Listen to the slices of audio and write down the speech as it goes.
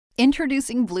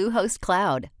Introducing Bluehost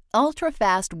Cloud,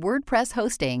 ultra-fast WordPress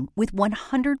hosting with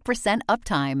 100%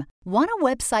 uptime. Want a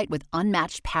website with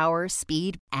unmatched power,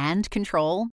 speed, and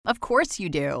control? Of course you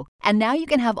do. And now you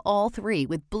can have all three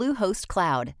with Bluehost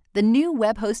Cloud, the new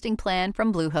web hosting plan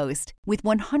from Bluehost. With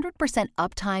 100%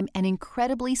 uptime and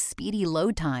incredibly speedy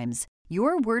load times,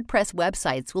 your WordPress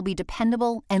websites will be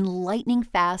dependable and lightning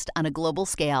fast on a global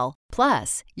scale.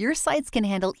 Plus, your sites can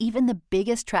handle even the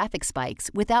biggest traffic spikes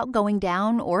without going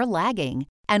down or lagging.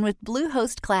 And with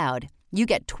Bluehost Cloud, you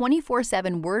get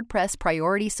 24/7 WordPress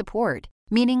priority support,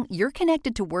 meaning you're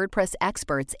connected to WordPress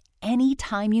experts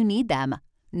anytime you need them.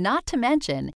 Not to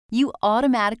mention, you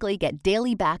automatically get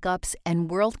daily backups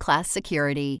and world-class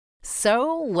security.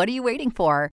 So, what are you waiting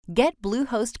for? Get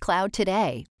Bluehost Cloud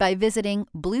today by visiting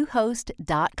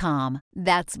Bluehost.com.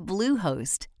 That's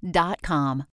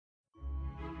Bluehost.com.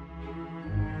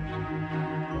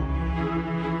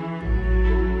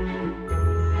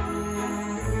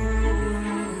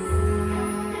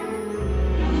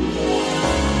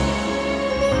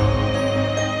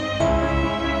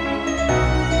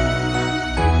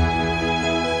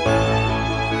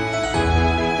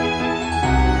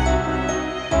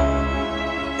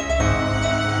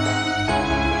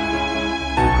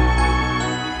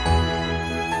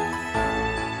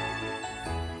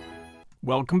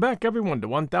 Welcome back, everyone, to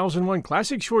 1001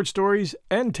 Classic Short Stories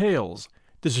and Tales.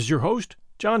 This is your host,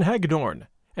 John Hagedorn,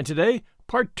 and today,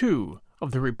 part 2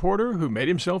 of The Reporter Who Made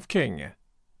Himself King.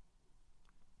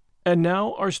 And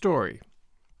now, our story.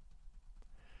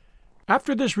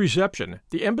 After this reception,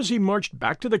 the embassy marched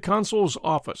back to the consul's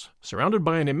office, surrounded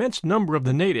by an immense number of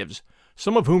the natives,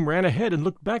 some of whom ran ahead and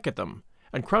looked back at them,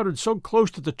 and crowded so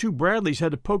close that the two Bradleys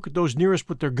had to poke at those nearest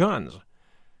with their guns.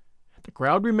 The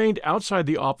crowd remained outside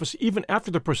the office even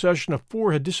after the procession of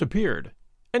 4 had disappeared,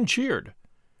 and cheered.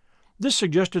 This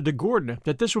suggested to Gordon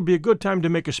that this would be a good time to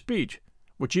make a speech,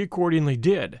 which he accordingly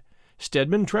did,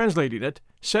 Stedman translating it,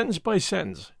 sentence by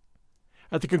sentence.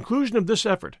 At the conclusion of this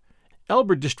effort,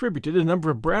 Albert distributed a number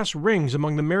of brass rings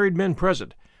among the married men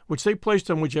present, which they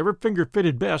placed on whichever finger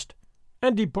fitted best,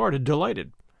 and departed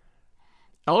delighted.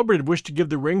 Albert had wished to give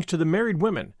the rings to the married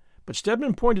women, but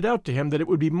Stedman pointed out to him that it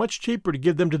would be much cheaper to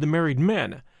give them to the married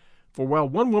men, for while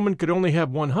one woman could only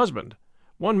have one husband,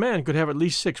 one man could have at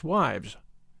least 6 wives.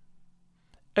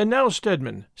 "And now,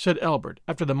 Stedman," said Albert,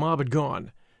 after the mob had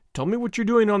gone, "tell me what you're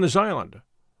doing on this island."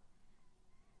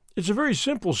 "It's a very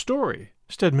simple story,"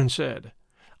 Stedman said.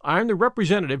 "I am the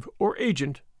representative, or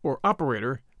agent, or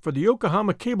operator, for the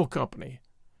Yokohama Cable Company.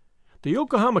 The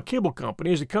Yokohama Cable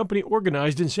Company is a company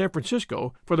organized in San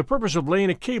Francisco for the purpose of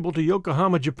laying a cable to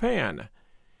Yokohama, Japan.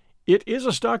 It is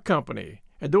a stock company,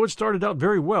 and though it started out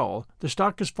very well, the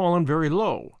stock has fallen very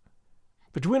low.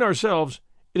 Between ourselves,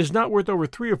 it is not worth over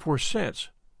 3 or 4 cents.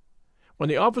 When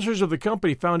the officers of the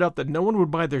company found out that no one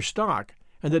would buy their stock,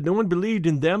 and that no one believed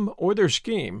in them or their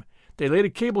scheme, they laid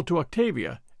a cable to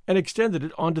Octavia and extended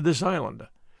it onto this island.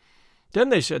 Then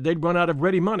they said they'd run out of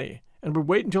ready money, and would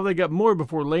wait until they got more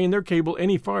before laying their cable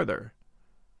any farther.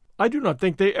 I do not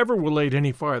think they ever will lay it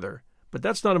any farther, but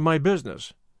that's none of my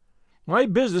business. My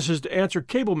business is to answer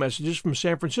cable messages from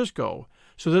San Francisco,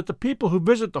 so that the people who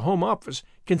visit the home office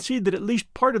can see that at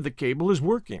least part of the cable is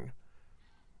working.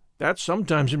 That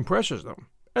sometimes impresses them,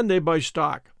 and they buy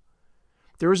stock.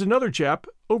 There is another chap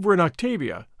over in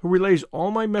Octavia who relays all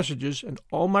my messages and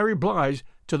all my replies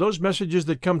to those messages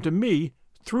that come to me,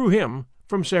 through him,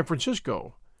 from San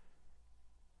Francisco.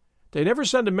 They never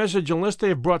send a message unless they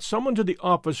have brought someone to the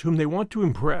office whom they want to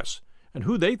impress, and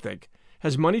who they think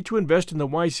has money to invest in the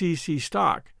YCC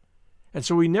stock, and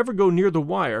so we never go near the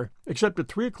wire except at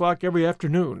 3 o'clock every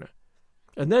afternoon,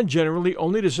 and then generally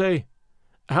only to say,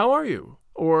 'How are you?'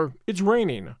 or 'It's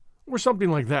raining,' or something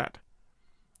like that.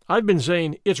 I've been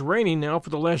saying 'It's raining' now for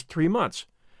the last 3 months,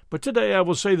 but today I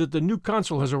will say that the new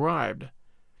consul has arrived.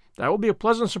 That will be a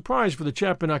pleasant surprise for the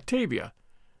chap in Octavia,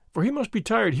 for he must be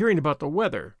tired hearing about the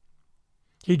weather.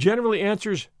 He generally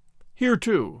answers, 'Here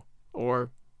too,' or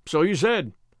 'So you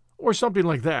said,' or something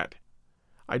like that.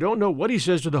 I don't know what he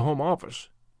says to the home office.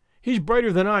 He's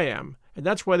brighter than I am, and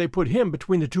that's why they put him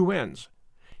between the two ends.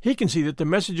 He can see that the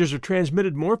messages are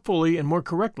transmitted more fully and more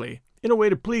correctly, in a way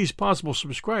to please possible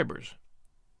subscribers."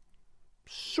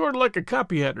 "Sort of like a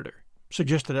copy editor,"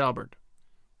 suggested Albert.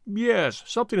 "Yes,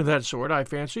 something of that sort, I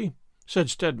fancy," said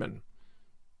Stedman.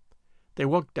 They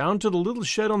walked down to the little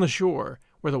shed on the shore,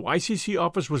 where the YCC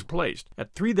office was placed,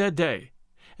 at 3 that day,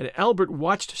 and Albert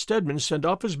watched Stedman send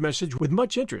off his message with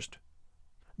much interest.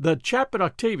 The chap at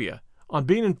Octavia, on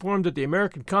being informed that the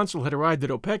American consul had arrived at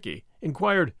Opeki,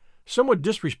 inquired, somewhat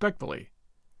disrespectfully,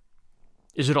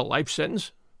 "Is it a life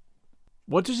sentence?"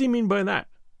 "What does he mean by that?"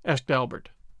 asked Albert.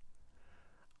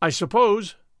 "I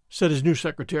suppose," said his new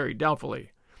secretary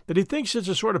doubtfully, "that he thinks it's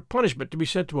a sort of punishment to be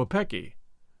sent to Opeki.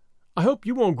 I hope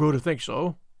you won't grow to think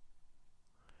so."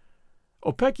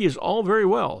 "Opeki is all very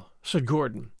well," said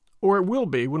Gordon, "or it will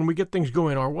be when we get things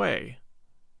going our way."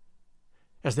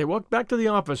 As they walked back to the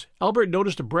office, Albert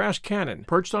noticed a brass cannon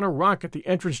perched on a rock at the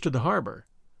entrance to the harbor.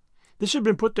 This had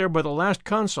been put there by the last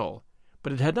consul,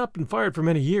 but it had not been fired for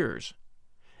many years.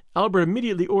 Albert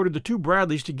immediately ordered the two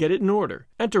Bradleys to get it in order,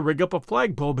 and to rig up a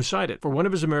flagpole beside it for one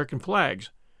of his American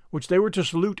flags, which they were to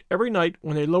salute every night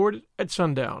when they lowered it at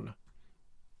sundown.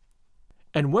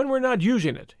 "And when we're not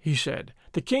using it," he said,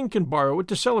 "the king can borrow it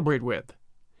to celebrate with,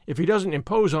 if he doesn't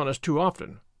impose on us too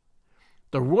often.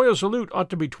 The royal salute ought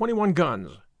to be 21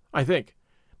 guns, I think,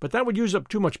 but that would use up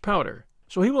too much powder,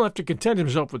 so he will have to content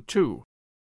himself with 2.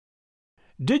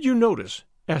 "Did you notice,"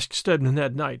 asked Stedman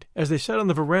that night, as they sat on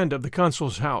the veranda of the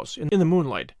consul's house in the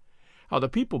moonlight, "how the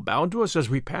people bowed to us as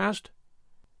we passed?"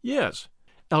 "Yes."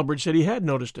 Albert said he had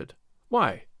noticed it.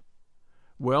 "Why?"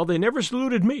 "Well, they never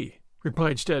saluted me,"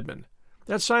 replied Stedman.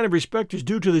 "That sign of respect is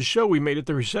due to the show we made at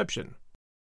the reception."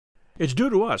 "It's due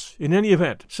to us, in any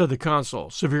event," said the consul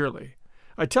severely.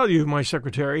 "I tell you, my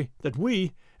secretary, that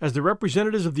we, as the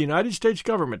representatives of the United States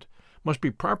government, must be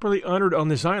properly honored on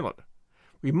this island.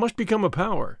 We must become a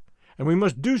power, and we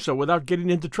must do so without getting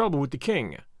into trouble with the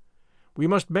king. We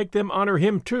must make them honor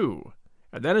him too,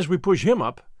 and then as we push him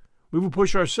up, we will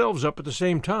push ourselves up at the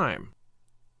same time."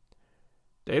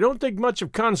 "They don't think much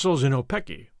of consuls in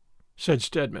Opeki," said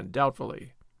Stedman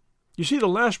doubtfully. "You see, the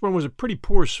last one was a pretty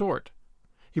poor sort.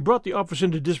 He brought the office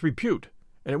into disrepute,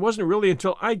 and it wasn't really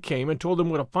until I came and told them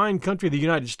what a fine country the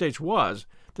United States was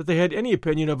that they had any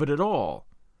opinion of it at all.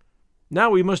 Now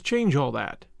we must change all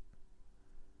that."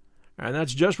 "And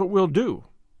that's just what we'll do,"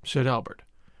 said Albert.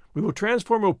 "We will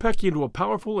transform Opeki into a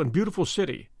powerful and beautiful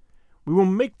city. We will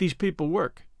make these people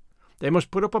work. They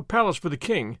must put up a palace for the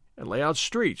king, and lay out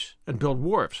streets, and build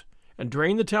wharfs, and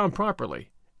drain the town properly,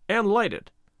 and light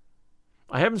it.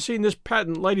 I haven't seen this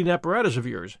patent lighting apparatus of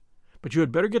yours, but you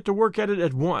had better get to work at it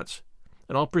at once,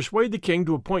 and I'll persuade the king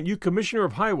to appoint you Commissioner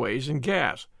of Highways and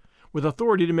Gas, with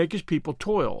authority to make his people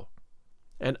toil.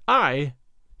 And I,"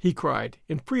 he cried,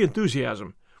 in free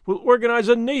enthusiasm, "will organize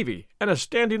a navy and a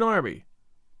standing army.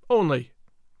 Only,"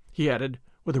 he added,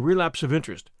 with a relapse of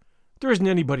interest, "there isn't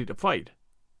anybody to fight."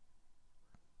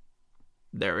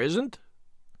 "There isn't?"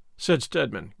 said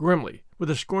Stedman, grimly, with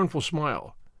a scornful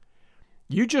smile.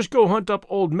 "You just go hunt up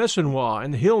old Messenois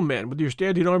and the Hillmen with your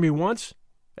standing army once,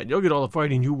 and you'll get all the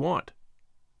fighting you want."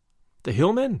 "The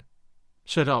Hillmen?"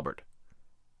 said Albert.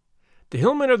 "The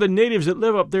Hillmen are the natives that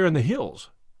live up there in the hills,"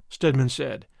 Stedman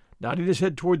said, nodding his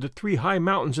head toward the 3 high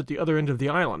mountains at the other end of the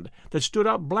island that stood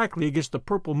out blackly against the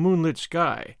purple moonlit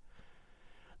sky.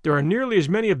 "There are nearly as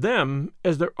many of them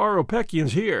as there are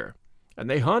Opekians here, and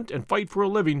they hunt and fight for a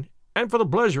living and for the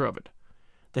pleasure of it.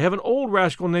 They have an old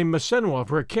rascal named Messenois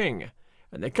for a king,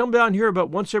 and they come down here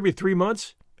about once every 3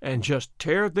 months and just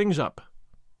tear things up."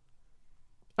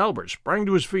 Albert sprang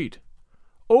to his feet.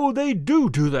 "Oh, they do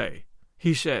they?"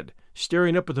 he said,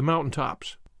 staring up at the mountain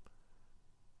tops.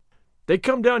 "They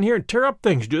come down here and tear up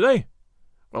things, do they?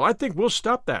 Well, I think we'll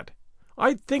stop that.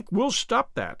 I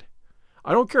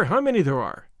don't care how many there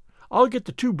are. I'll get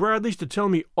the 2 Bradleys to tell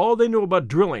me all they know about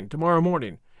drilling tomorrow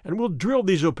morning, and we'll drill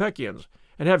these Opekians,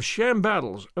 and have sham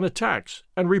battles and attacks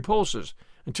and repulses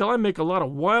until I make a lot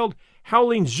of wild,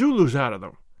 howling Zulus out of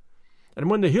them. And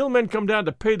when the Hillmen come down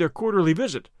to pay their quarterly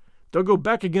visit, they'll go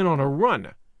back again on a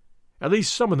run. At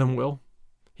least some of them will,"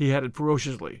 he added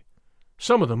ferociously.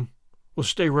 "Some of them will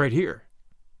stay right here."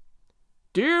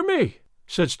 "Dear me,"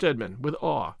 said Stedman, with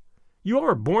awe. "You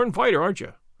are a born fighter, aren't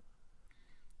you?"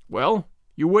 "Well,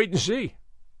 you wait and see,"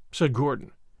 said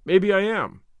Gordon. "Maybe I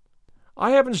am.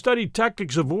 I haven't studied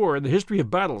tactics of war and the history of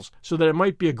battles so that I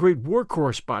might be a great war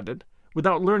correspondent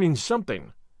without learning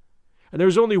something. And there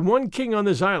is only one king on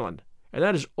this island, and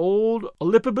that is old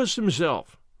Olypibus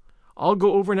himself. I'll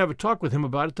go over and have a talk with him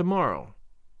about it tomorrow."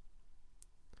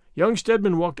 Young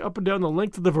Stedman walked up and down the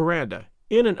length of the veranda,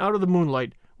 in and out of the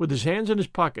moonlight, with his hands in his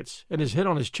pockets and his head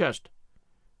on his chest.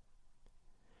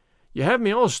 "You have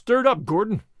me all stirred up,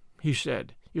 Gordon," he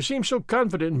said. "You seem so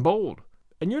confident and bold,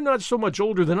 and you're not so much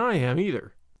older than I am,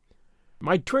 either."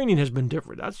 "My training has been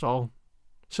different, that's all,"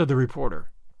 said the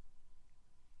reporter.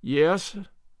 "Yes,"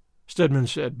 Stedman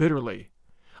said bitterly.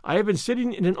 "I have been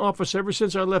sitting in an office ever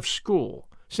since I left school,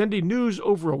 sending news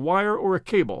over a wire or a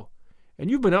cable, and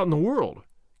you've been out in the world,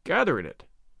 gathering it."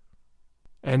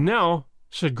 "And now,"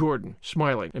 said Gordon,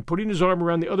 smiling and putting his arm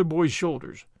around the other boy's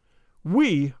shoulders,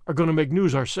 "we are going to make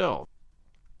news ourselves."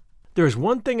 "There is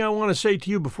one thing I want to say to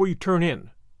you before you turn in,"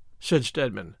 said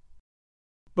Stedman.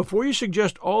 before you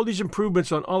suggest all these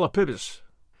improvements on Alopippus,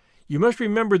 you must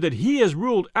remember that he has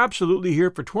ruled absolutely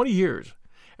here for 20 years,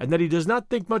 and that he does not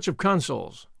think much of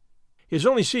consuls. He has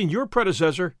only seen your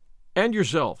predecessor and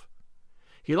yourself.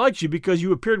 He likes you because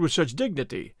you appeared with such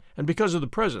dignity, and because of the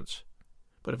presents.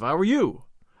 But if I were you,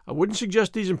 I wouldn't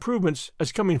suggest these improvements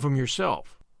as coming from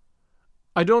yourself."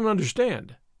 "I don't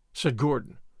understand," said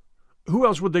Gordon. "Who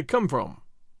else would they come from?"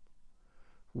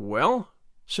 "Well,"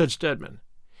 said Stedman,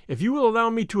 "if you will allow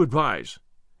me to advise,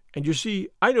 and you see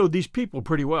I know these people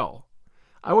pretty well,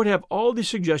 I would have all these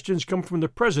suggestions come from the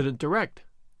President direct."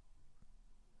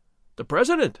 "The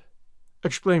President?"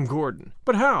 exclaimed Gordon.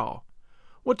 "But how?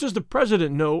 What does the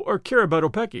President know or care about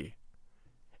Opeki?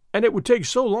 And it would take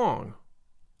so long."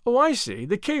 "Oh, I see,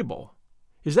 the cable.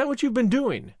 Is that what you've been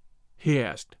doing?" he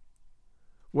asked.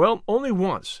 "Well, only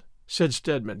once," said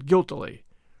Stedman, guiltily.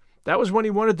 "That was when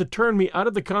he wanted to turn me out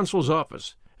of the consul's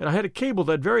office, and I had a cable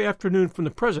that very afternoon from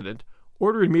the President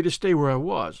ordering me to stay where I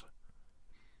was.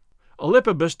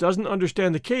 Alopippus doesn't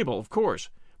understand the cable, of course,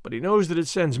 but he knows that it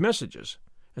sends messages,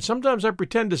 and sometimes I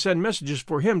pretend to send messages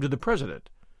for him to the President.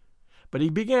 But he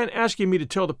began asking me to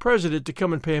tell the President to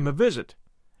come and pay him a visit,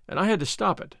 and I had to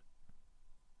stop it."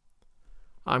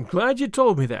 "I'm glad you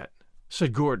told me that,"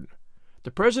 said Gordon.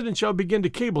 "The President shall begin to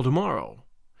cable tomorrow.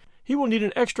 He will need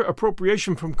an extra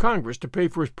appropriation from Congress to pay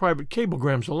for his private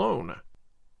cablegrams alone."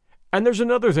 "And there's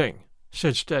another thing,"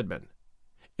 said Stedman.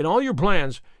 "In all your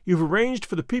plans you've arranged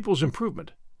for the people's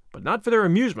improvement, but not for their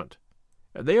amusement.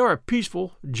 And they are a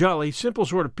peaceful, jolly, simple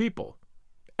sort of people,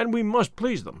 and we must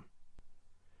please them."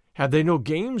 "Have they no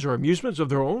games or amusements of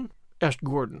their own?" asked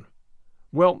Gordon.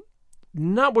 "Well,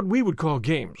 not what we would call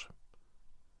games."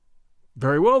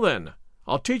 "Very well, then.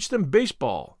 I'll teach them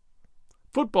baseball.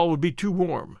 Football would be too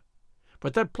warm.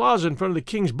 But that plaza in front of the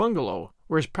king's bungalow,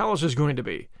 where his palace is going to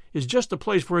be, is just the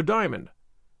place for a diamond.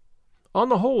 On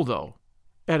the whole, though,"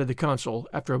 added the consul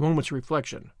after a moment's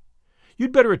reflection,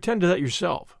 "you'd better attend to that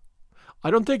yourself. I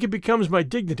don't think it becomes my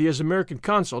dignity as American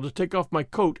consul to take off my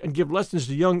coat and give lessons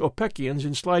to young Opekians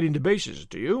in sliding to bases,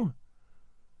 do you?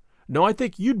 No, I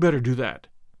think you'd better do that.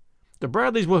 The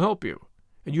Bradleys will help you,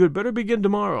 and you had better begin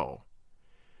tomorrow.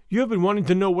 You have been wanting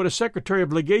to know what a Secretary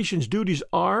of Legation's duties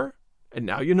are, and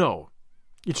now you know.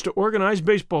 It's to organize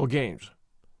baseball games.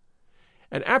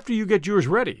 And after you get yours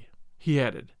ready," he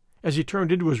added, as he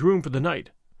turned into his room for the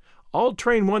night, "I'll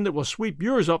train one that will sweep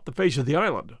yours off the face of the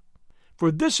island.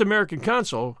 For this American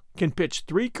consul can pitch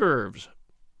 3 curves.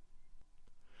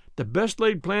 The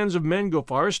best-laid plans of men go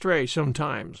far astray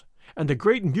sometimes, and the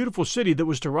great and beautiful city that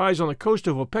was to rise on the coast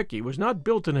of Opeki was not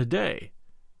built in a day.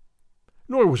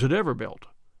 Nor was it ever built.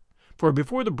 For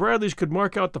before the Bradleys could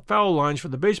mark out the foul lines for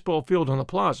the baseball field on the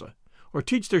plaza, or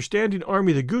teach their standing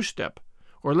army the goose step,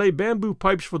 or lay bamboo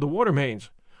pipes for the water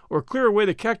mains, or clear away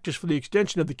the cactus for the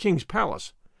extension of the king's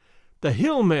palace, the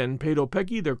hill men paid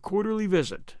Opeki their quarterly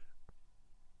visit."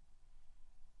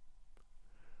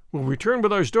 We'll return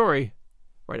with our story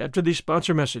right after these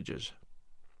sponsor messages.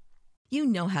 You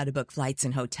know how to book flights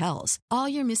and hotels. All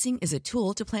you're missing is a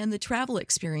tool to plan the travel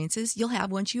experiences you'll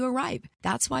have once you arrive.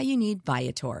 That's why you need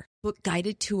Viator. Book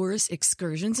guided tours,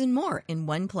 excursions, and more in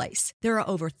one place. There are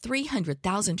over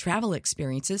 300,000 travel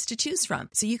experiences to choose from,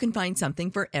 so you can find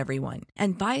something for everyone.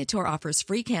 And Viator offers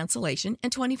free cancellation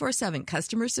and 24/7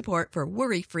 customer support for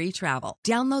worry-free travel.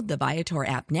 Download the Viator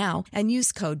app now and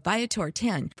use code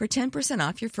Viator10 for 10%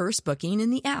 off your first booking in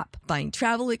the app. Find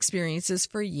travel experiences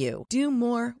for you. Do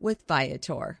more with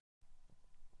Viator.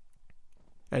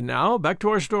 And now, back to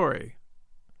our story.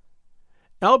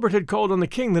 Albert had called on the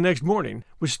king the next morning,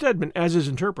 with Stedman as his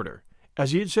interpreter,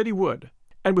 as he had said he would,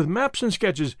 and with maps and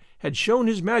sketches had shown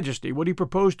his majesty what he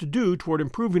proposed to do toward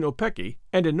improving Opeki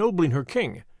and ennobling her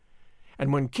king.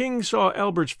 And when king saw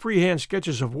Albert's freehand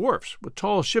sketches of wharfs with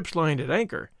tall ships lying at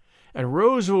anchor, and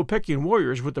rows of Opekian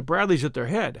warriors with the Bradleys at their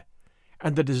head,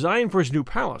 and the design for his new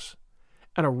palace,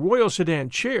 and a royal sedan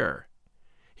chair,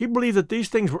 he believed that these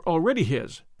things were already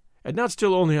his, and not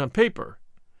still only on paper,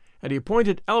 and he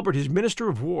appointed Albert his Minister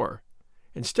of War,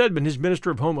 and Stedman his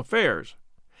Minister of Home Affairs,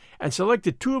 and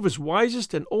selected 2 of his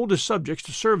wisest and oldest subjects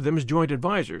to serve them as joint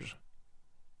advisers.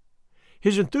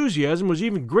 His enthusiasm was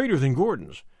even greater than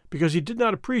Gordon's, because he did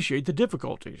not appreciate the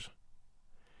difficulties.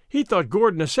 He thought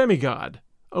Gordon a semigod,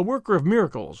 a worker of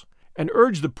miracles, and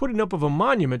urged the putting up of a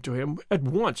monument to him at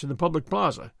once in the public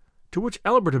plaza, to which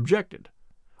Albert objected,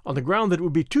 on the ground that it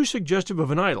would be too suggestive of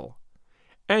an idol,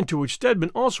 and to which Stedman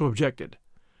also objected,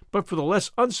 but for the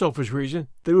less unselfish reason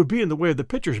that it would be in the way of the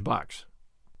pitcher's box.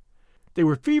 They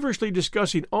were feverishly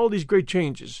discussing all these great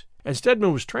changes, and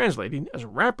Stedman was translating, as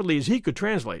rapidly as he could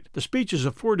translate, the speeches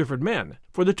of 4 different men,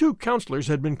 for the 2 counselors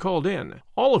had been called in,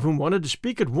 all of whom wanted to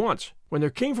speak at once, when there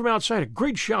came from outside a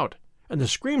great shout, and the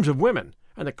screams of women,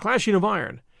 and the clashing of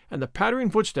iron, and the pattering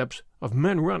footsteps of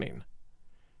men running.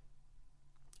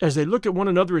 As they looked at one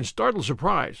another in startled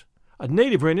surprise, a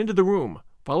native ran into the room,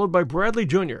 followed by Bradley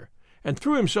Jr., and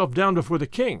threw himself down before the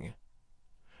king.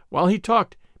 While he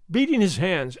talked, beating his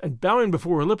hands and bowing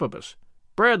before Eliphagus,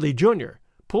 Bradley Jr.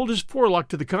 pulled his forelock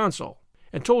to the consul,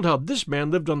 and told how this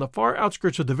man lived on the far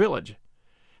outskirts of the village,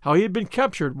 how he had been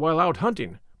captured while out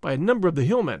hunting by a number of the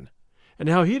hillmen, and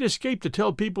how he had escaped to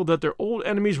tell people that their old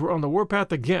enemies were on the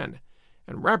warpath again,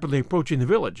 and rapidly approaching the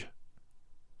village.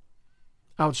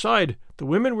 Outside, the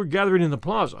women were gathering in the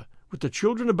plaza, with the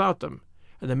children about them,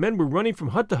 and the men were running from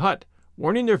hut to hut,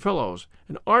 warning their fellows,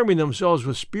 and arming themselves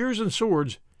with spears and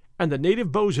swords, and the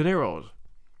native bows and arrows.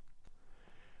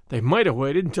 "They might have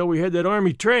waited until we had that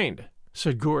army trained,"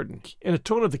 said Gordon, in a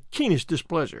tone of the keenest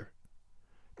displeasure.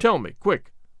 "Tell me,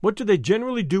 quick, what do they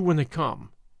generally do when they come?"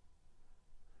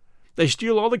 "They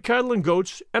steal all the cattle and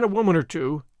goats, and a woman or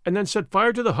 2, and then set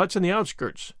fire to the huts in the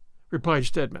outskirts," replied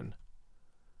Stedman.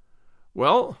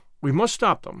 "Well, we must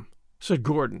stop them," said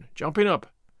Gordon, jumping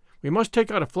up. "We must take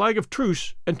out a flag of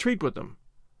truce and treat with them.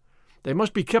 They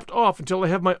must be kept off until I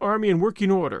have my army in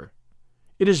working order.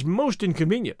 It is most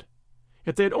inconvenient.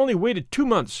 If they had only waited 2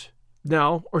 months,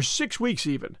 now, or 6 weeks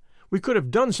even, we could have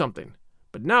done something,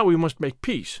 but now we must make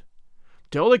peace.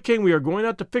 Tell the king we are going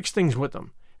out to fix things with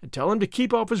him, and tell him to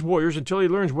keep off his warriors until he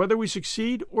learns whether we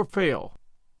succeed or fail."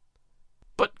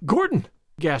 "But, Gordon,"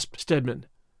 gasped Stedman.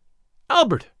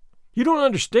 "Albert, you don't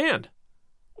understand.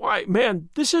 Why, man,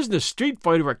 this isn't a street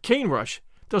fight or a cane rush.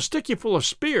 They'll stick you full of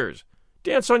spears,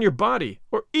 dance on your body,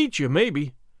 or eat you,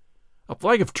 maybe. A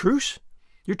flag of truce?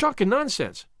 You're talking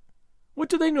nonsense. What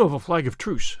do they know of a flag of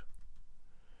truce?"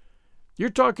 "You're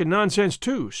talking nonsense,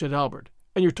 too," said Albert,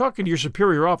 "and you're talking to your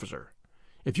superior officer.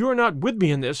 If you are not with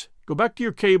me in this, go back to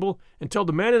your cable and tell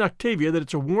the man in Octavia that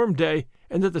it's a warm day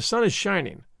and that the sun is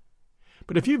shining.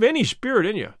 But if you've any spirit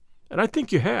in you, and I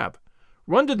think you have,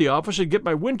 run to the office and get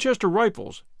my Winchester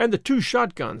rifles, and the 2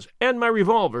 shotguns, and my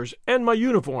revolvers, and my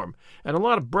uniform, and a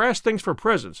lot of brass things for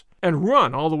presents, and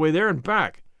run all the way there and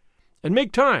back. And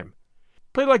make time.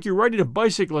 Play like you're riding a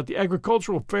bicycle at the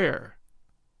agricultural fair."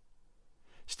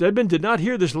 Stedman did not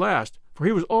hear this last, for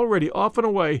he was already off and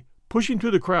away, pushing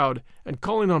through the crowd, and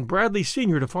calling on Bradley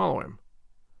Sr. to follow him.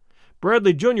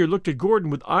 Bradley Jr. looked at Gordon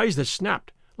with eyes that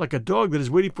snapped, like a dog that is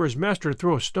waiting for his master to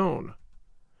throw a stone.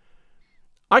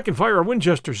 "I can fire a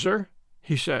Winchester, sir,"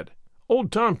 he said.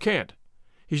 "Old Tom can't.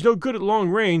 He's no good at long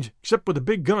range, except with a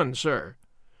big gun, sir.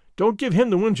 Don't give him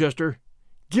the Winchester.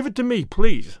 Give it to me,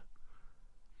 please."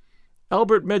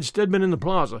 Albert met Stedman in the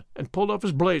plaza, and pulled off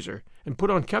his blazer, and put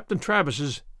on Captain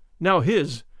Travis's, now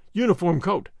his, uniform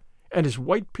coat, and his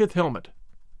white pith helmet.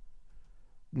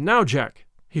 "Now, Jack,"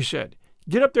 he said,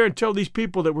 "get up there and tell these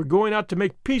people that we're going out to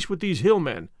make peace with these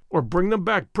hillmen, or bring them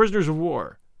back prisoners of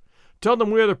war. Tell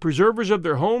them we are the preservers of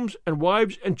their homes and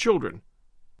wives and children.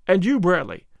 And you,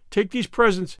 Bradley, take these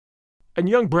presents, and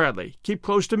young Bradley, keep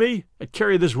close to me and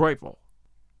carry this rifle."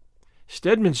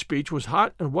 Stedman's speech was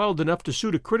hot and wild enough to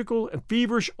suit a critical and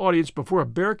feverish audience before a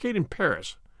barricade in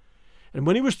Paris, and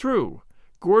when he was through,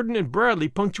 Gordon and Bradley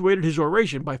punctuated his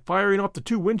oration by firing off the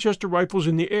 2 Winchester rifles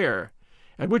in the air,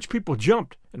 at which people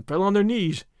jumped and fell on their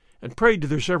knees and prayed to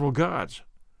their several gods.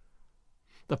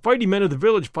 The fighting men of the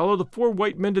village followed the 4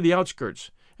 white men to the outskirts,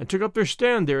 and took up their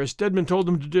stand there as Stedman told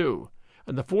them to do,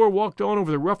 and the 4 walked on over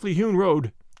the roughly hewn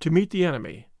road to meet the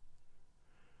enemy.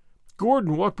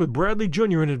 Gordon walked with Bradley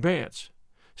Jr. in advance.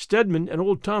 Stedman and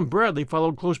old Tom Bradley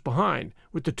followed close behind,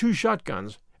 with the 2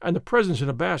 shotguns and the presents in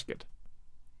a basket.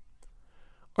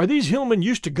 "Are these hillmen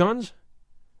used to guns?"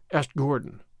 asked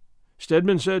Gordon.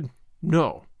 Stedman said,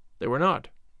 "No, they were not.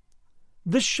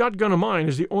 This shotgun of mine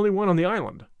is the only one on the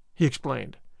island," he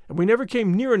explained, "and we never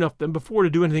came near enough them before to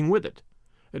do anything with it.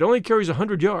 It only carries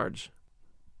 100 yards.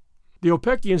 The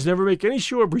Opecians never make any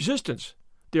show of resistance.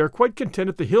 They are quite content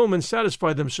if the hillmen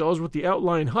satisfy themselves with the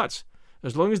outlying huts,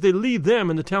 as long as they leave them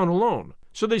in the town alone,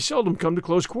 so they seldom come to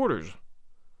close quarters."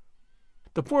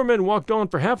 The 4 men walked on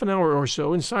for half an hour or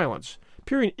so in silence,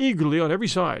 peering eagerly on every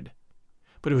side.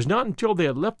 But it was not until they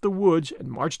had left the woods and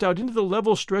marched out into the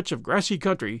level stretch of grassy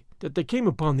country that they came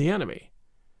upon the enemy.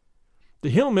 The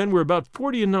hillmen were about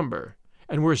 40 in number,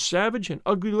 and were as savage and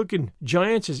ugly-looking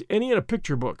giants as any in a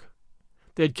picture book.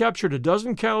 They had captured a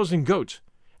dozen cows and goats,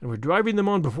 and were driving them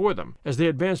on before them as they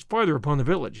advanced farther upon the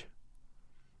village.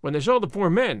 When they saw the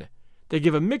 4 men, they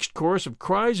gave a mixed chorus of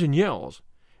cries and yells,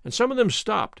 and some of them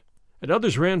stopped, and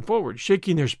others ran forward,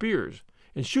 shaking their spears,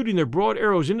 and shooting their broad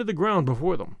arrows into the ground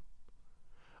before them.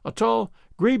 A tall,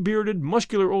 gray-bearded,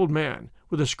 muscular old man,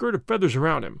 with a skirt of feathers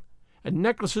around him, and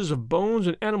necklaces of bones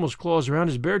and animals' claws around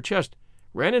his bare chest,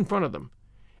 ran in front of them,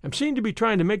 and seemed to be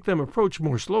trying to make them approach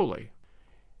more slowly.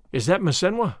 "Is that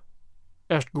Mossenwa?"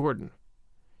 asked Gordon.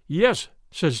 "Yes,"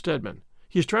 said Stedman.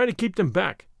 "He is trying to keep them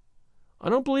back. I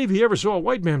don't believe he ever saw a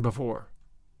white man before."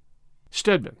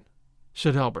 "Stedman,"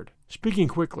 said Albert, speaking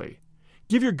quickly,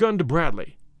 "give your gun to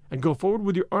Bradley, and go forward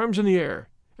with your arms in the air,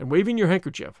 and waving your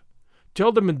handkerchief.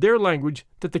 Tell them in their language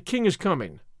that the king is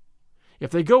coming.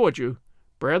 If they go at you,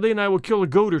 Bradley and I will kill a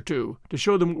goat or two to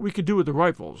show them what we can do with the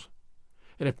rifles.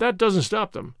 And if that doesn't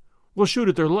stop them, we'll shoot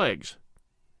at their legs.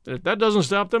 And if that doesn't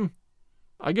stop them,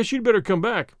 I guess you'd better come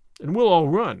back, and we'll all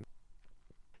run."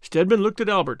 Stedman looked at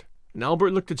Albert, and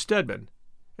Albert looked at Stedman,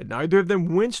 and neither of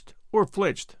them winced or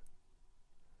flinched.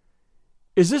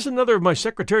 "Is this another of my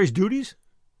secretary's duties?"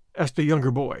 asked the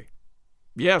younger boy.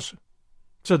 "Yes,"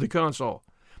 said the consul,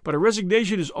 "but a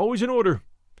resignation is always in order.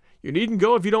 You needn't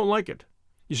go if you don't like it.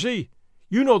 You see,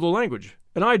 you know the language,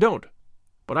 and I don't,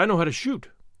 but I know how to shoot,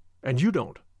 and you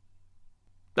don't."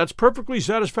 "That's perfectly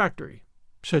satisfactory,"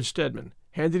 said Stedman,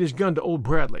 handing his gun to old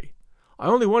Bradley. "I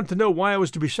only wanted to know why I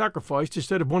was to be sacrificed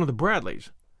instead of one of the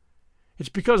Bradleys. It's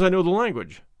because I know the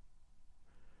language.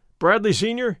 Bradley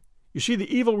Sr., you see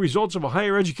the evil results of a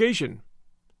higher education.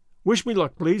 Wish me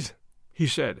luck, please," he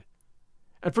said.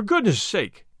 "And for goodness'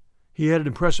 sake," he added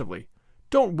impressively,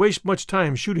 "don't waste much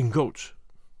time shooting goats."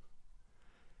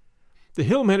 The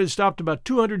hillmen had stopped about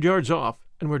 200 yards off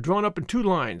and were drawn up in two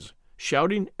lines,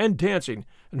 shouting and dancing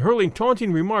and hurling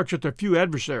taunting remarks at their few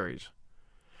adversaries.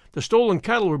 The stolen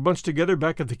cattle were bunched together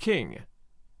back of the king.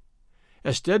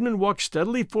 As Stedman walked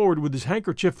steadily forward with his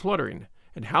handkerchief fluttering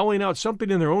and howling out something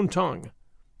in their own tongue,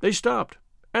 they stopped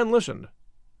and listened.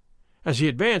 As he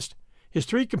advanced, his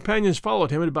three companions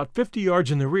followed him at about 50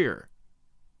 yards in the rear.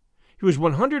 He was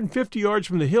 150 yards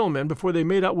from the hillmen before they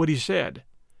made out what he said,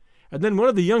 and then one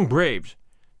of the young braves,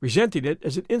 resenting it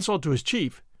as an insult to his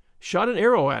chief, shot an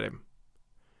arrow at him.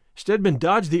 Stedman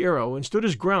dodged the arrow and stood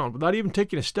his ground without even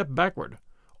taking a step backward,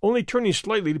 only turning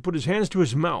slightly to put his hands to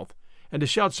his mouth and to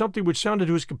shout something which sounded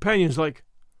to his companions like,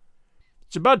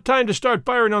 "It's about time to start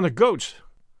firing on the goats."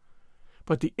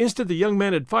 But the instant the young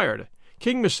man had fired,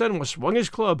 King Mossenwa swung his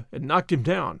club and knocked him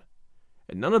down,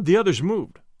 and none of the others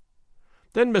moved.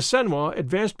 Then Mossenwa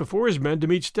advanced before his men to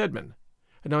meet Stedman,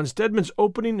 and on Stedman's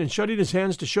opening and shutting his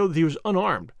hands to show that he was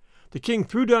unarmed, the king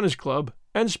threw down his club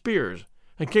and spears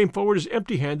and came forward as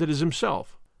empty-handed as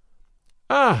himself.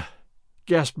 "Ah!"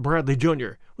 gasped Bradley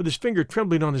Jr., with his finger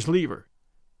trembling on his lever.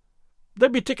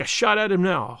 "Let me take a shot at him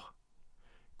now."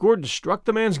 Gordon struck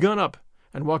the man's gun up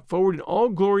and walked forward in all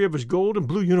glory of his gold and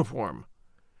blue uniform,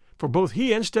 for both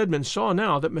he and Stedman saw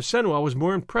now that Mossenwa was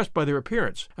more impressed by their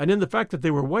appearance and in the fact that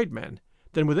they were white men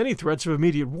than with any threats of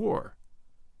immediate war.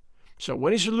 So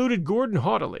when he saluted Gordon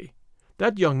haughtily,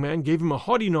 that young man gave him a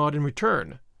haughty nod in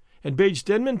return, and bade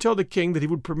Stedman tell the king that he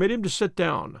would permit him to sit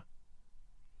down.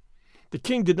 The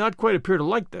king did not quite appear to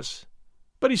like this,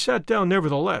 but he sat down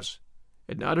nevertheless,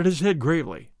 and nodded his head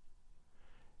gravely.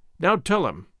 "Now tell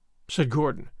him," said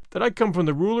Gordon, "that I come from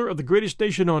the ruler of the greatest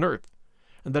nation on earth,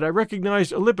 and that I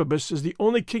recognize Elipabas as the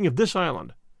only king of this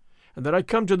island, and that I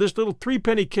come to this little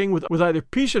three-penny king with either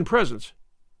peace and presents,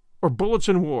 or bullets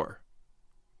and war."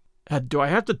 "Do I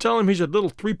have to tell him he's a little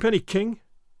three-penny king?"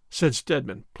 said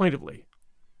Stedman, plaintively.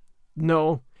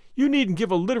 "No, you needn't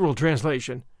give a literal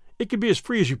translation. It can be as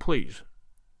free as you please."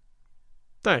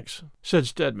 "Thanks," said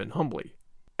Stedman, humbly.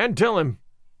 "And tell him,"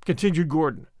 continued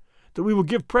Gordon, "that we will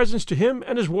give presents to him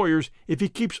and his warriors if he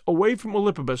keeps away from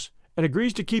Elipabas and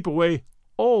agrees to keep away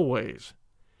always.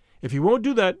 If he won't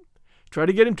do that, try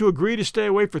to get him to agree to stay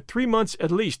away for 3 months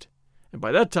at least, and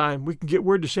by that time we can get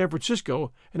word to San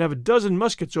Francisco and have a dozen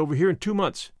muskets over here in 2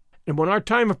 months. And when our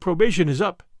time of probation is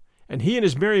up, and he and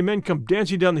his merry men come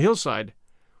dancing down the hillside,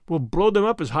 we'll blow them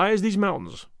up as high as these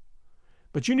mountains.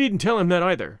 But you needn't tell him that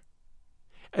either.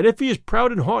 And if he is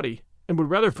proud and haughty, and would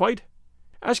rather fight,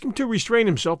 ask him to restrain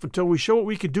himself until we show what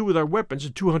we can do with our weapons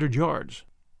at 200 yards.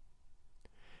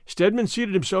 Stedman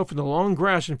seated himself in the long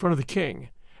grass in front of the king,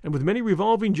 and with many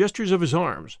revolving gestures of his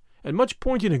arms, and much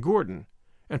pointing at Gordon,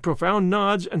 and profound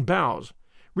nods and bows,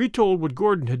 retold what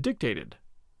Gordon had dictated.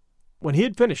 When he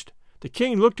had finished, the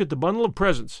king looked at the bundle of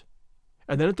presents,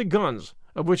 and then at the guns,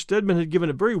 of which Stedman had given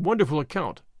a very wonderful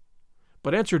account,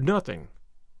 but answered nothing.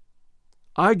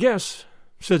 "I guess,"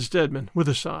 said Stedman, with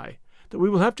a sigh, "that we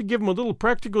will have to give him a little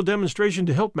practical demonstration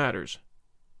to help matters.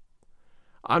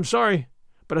 I'm sorry,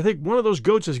 but I think one of those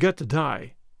goats has got to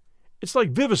die. It's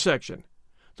like vivisection.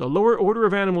 The lower order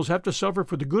of animals have to suffer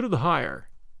for the good of the higher."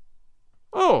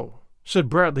 "Oh," said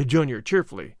Bradley Jr.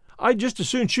 cheerfully. "I'd just as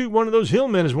soon shoot one of those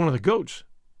hillmen as one of the goats."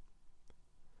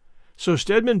 So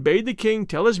Stedman bade the king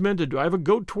tell his men to drive a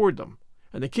goat toward them,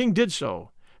 and the king did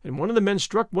so, and one of the men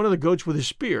struck one of the goats with his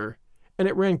spear, and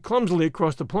it ran clumsily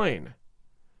across the plain.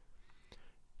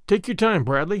 "Take your time,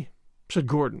 Bradley," said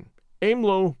Gordon. "Aim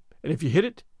low, and if you hit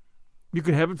it, you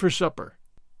can have it for supper."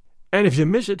 "And if you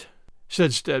miss it,"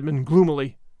 said Stedman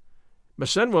gloomily,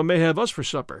 "Masenwa may have us for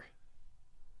supper."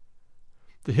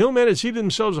 The hillmen had seated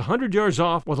themselves 100 yards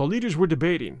off while the leaders were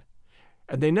debating,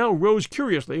 and they now rose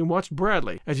curiously and watched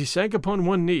Bradley as he sank upon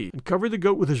one knee and covered the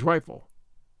goat with his rifle.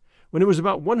 When it was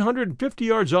about 150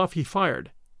 yards off, he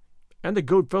fired, and the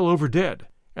goat fell over dead.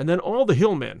 And then all the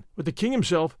hillmen, with the king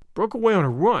himself, broke away on a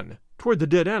run toward the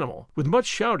dead animal, with much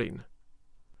shouting.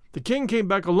 The king came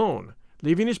back alone,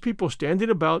 leaving his people standing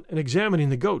about and examining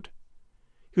the goat.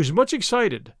 He was much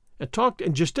excited, and talked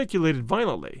and gesticulated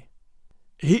violently.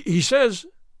 He says,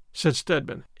 said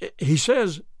Stedman, he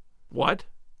says, "What?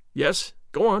 Yes,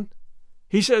 go on."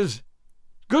 "He says,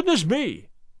 'Goodness me!'"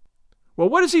 "Well,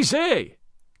 what does he say?"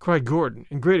 cried Gordon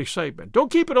in great excitement.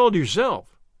 "Don't keep it all to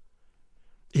yourself."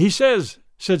 "He says,"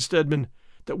 said Stedman,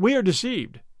 "that we are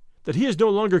deceived, that he is no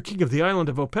longer king of the island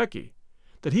of Opeki,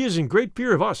 that he is in great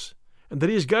fear of us, and that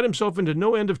he has got himself into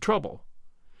no end of trouble.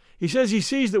 He says he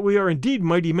sees that we are indeed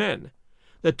mighty men,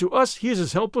 that to us he is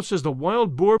as helpless as the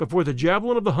wild boar before the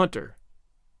javelin of the hunter."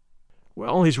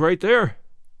 "Well, he's right there,"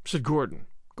 said Gordon.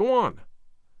 "Go on."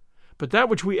 "But that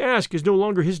which we ask is no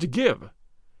longer his to give.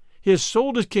 He has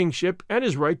sold his kingship and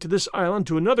his right to this island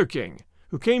to another king,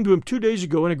 who came to him 2 days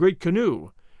ago in a great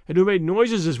canoe, and who made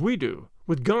noises as we do,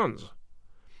 with guns.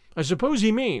 I suppose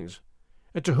he means,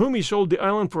 and to whom he sold the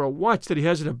island for a watch that he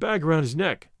has in a bag around his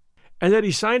neck, and that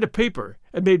he signed a paper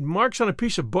and made marks on a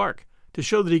piece of bark to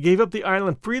show that he gave up the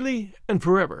island freely and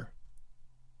forever."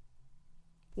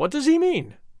 "What does he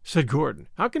mean?" said Gordon.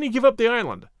 "How can he give up the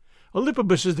island?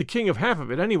 Eliphabus is the king of half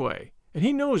of it anyway, and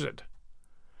he knows it."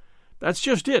 "That's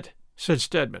just it," said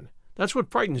Stedman. "That's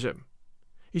what frightens him.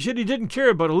 He said he didn't care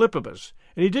about Eliphabus,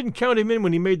 and he didn't count him in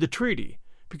when he made the treaty,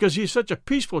 because he is such a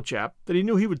peaceful chap that he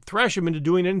knew he would thrash him into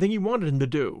doing anything he wanted him to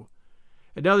do.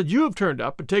 And now that you have turned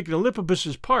up and taken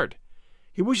Eliphabus's part,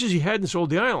 he wishes he hadn't sold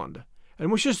the island,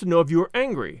 and wishes to know if you are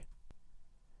angry."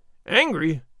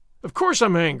 "Angry? Of course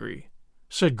I'm angry,"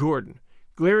 said Gordon,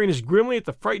 glaring as grimly at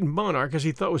the frightened monarch as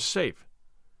he thought was safe.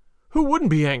 "Who wouldn't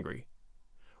be angry?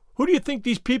 Who do you think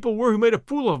these people were who made a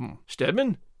fool of him,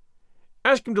 Stedman?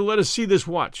 Ask him to let us see this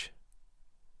watch."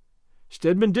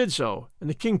 Stedman did so, and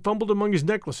the king fumbled among his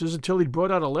necklaces until he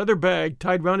brought out a leather bag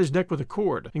tied round his neck with a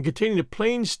cord, and containing a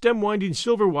plain stem-winding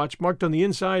silver watch marked on the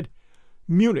inside,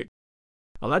 "Munich."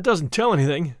 "Well, that doesn't tell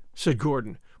anything," said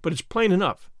Gordon, "but it's plain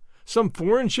enough. Some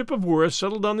foreign ship of war has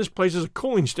settled on this place as a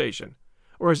coaling station,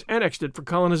 or has annexed it for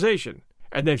colonization,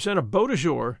 and they've sent a boat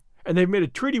ashore, and they've made a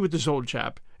treaty with this old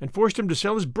chap, and forced him to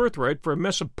sell his birthright for a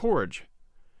mess of porridge.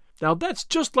 Now that's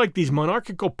just like these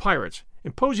monarchical pirates,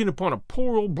 imposing upon a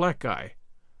poor old black guy."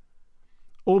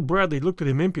 Old Bradley looked at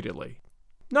him impudently.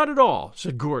 "Not at all,"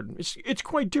 said Gordon. It's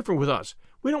quite different with us.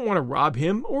 We don't want to rob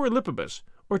him or Eliphabus,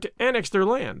 or to annex their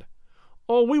land.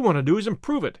 All we want to do is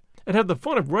improve it, and have the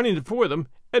fun of running it for them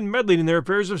and meddling in their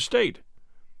affairs of state."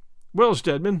 "Well,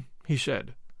 Stedman," he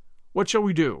said, "what shall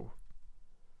we do?"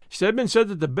 Stedman said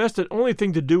that the best and only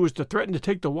thing to do was to threaten to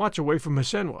take the watch away from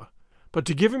Masenwa, but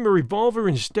to give him a revolver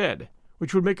instead,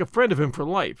 which would make a friend of him for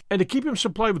life, and to keep him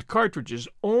supplied with cartridges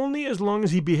only as long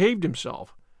as he behaved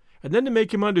himself, and then to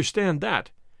make him understand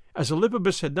that, as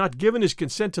Eliphabus had not given his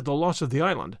consent to the loss of the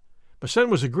island,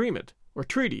 Masenwa's agreement, or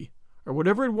treaty, or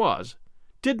whatever it was,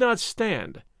 did not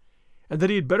stand, and that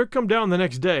he had better come down the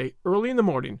next day, early in the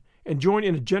morning, and join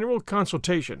in a general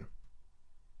consultation.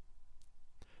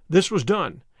 This was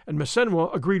done, and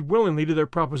Masenwa agreed willingly to their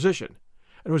proposition,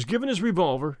 and was given his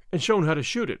revolver and shown how to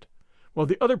shoot it, while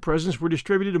the other presents were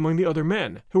distributed among the other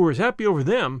men, who were as happy over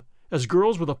them as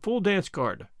girls with a full dance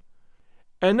card.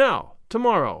 "And now,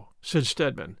 tomorrow," said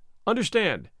Stedman,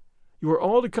 "understand, you are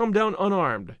all to come down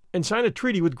unarmed, and sign a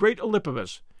treaty with great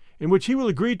Eliphabus, in which he will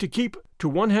agree to keep to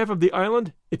one half of the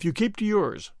island if you keep to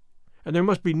yours, and there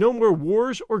must be no more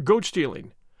wars or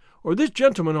goat-stealing, or this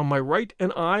gentleman on my right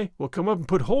and I will come up and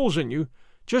put holes in you,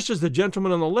 just as the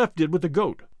gentleman on the left did with the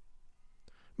goat."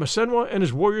 Masenwa and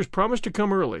his warriors promised to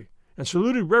come early, and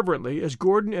saluted reverently as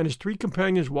Gordon and his 3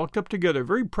 companions walked up together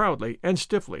very proudly and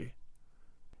stiffly.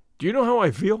 "Do you know how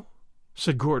I feel?"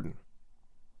 said Gordon.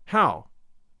 "How?"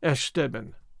 asked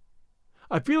Stedman.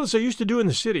 "I feel as I used to do in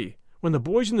the city, when the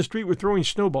boys in the street were throwing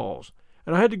snowballs,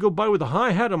 and I had to go by with a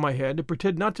high hat on my head and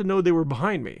pretend not to know they were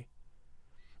behind me.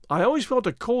 I always felt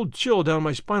a cold chill down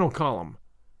my spinal column,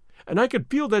 and I could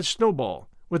feel that snowball,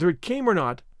 whether it came or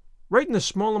not, right in the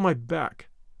small of my back.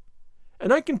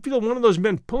 And I can feel one of those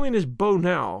men pulling his bow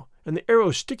now, and the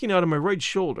arrow sticking out of my right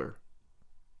shoulder."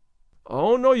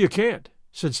 "Oh, no, you can't,"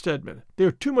 said Stedman. "They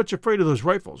are too much afraid of those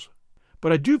rifles.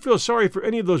 But I do feel sorry for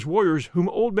any of those warriors whom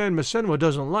old man Misenwa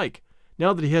doesn't like,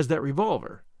 now that he has that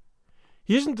revolver.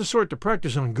 He isn't the sort to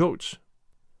practice on goats."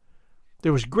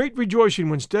 There was great rejoicing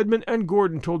when Stedman and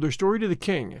Gordon told their story to the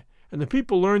king, and the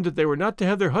people learned that they were not to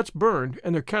have their huts burned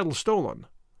and their cattle stolen.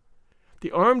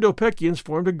 The armed Opekians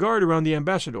formed a guard around the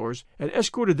ambassadors and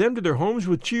escorted them to their homes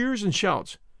with cheers and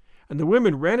shouts, and the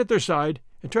women ran at their side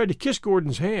and tried to kiss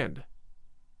Gordon's hand.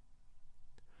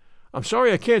 "I'm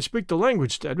sorry I can't speak the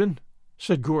language, Stedman,"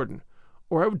 said Gordon,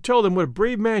 "or I would tell them what a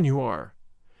brave man you are.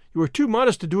 You are too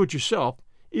modest to do it yourself,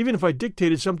 even if I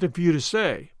dictated something for you to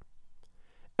say.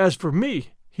 As for me,"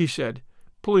 he said,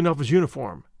 pulling off his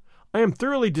uniform, "I am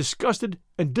thoroughly disgusted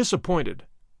and disappointed.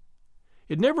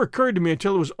 It never occurred to me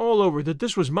until it was all over that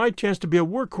this was my chance to be a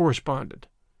war correspondent.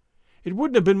 It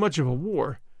wouldn't have been much of a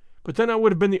war, but then I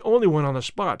would have been the only one on the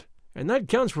spot, and that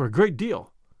counts for a great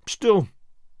deal. Still,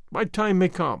 my time may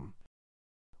come."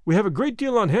 "We have a great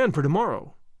deal on hand for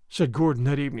tomorrow," said Gordon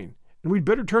that evening, "and we'd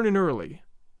better turn in early."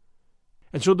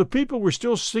 And so the people were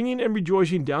still singing and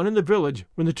rejoicing down in the village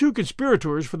when the two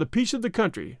conspirators for the peace of the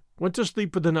country went to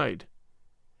sleep for the night.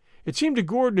 It seemed to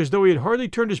Gordon as though he had hardly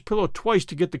turned his pillow twice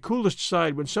to get the coolest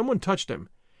side when someone touched him,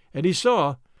 and he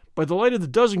saw, by the light of the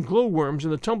dozen glowworms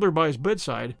in the tumbler by his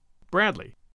bedside,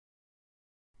 Bradley.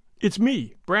 "It's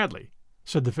me, Bradley,"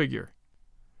 said the figure.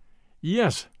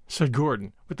 "Yes," said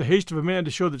Gordon, with the haste of a man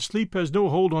to show that sleep has no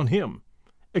hold on him.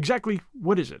 "Exactly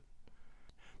what is it?"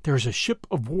 "There is a ship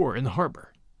of war in the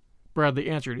harbor,"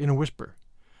 Bradley answered in a whisper.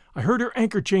 "I heard her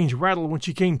anchor chains rattle when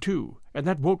she came to, and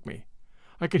that woke me.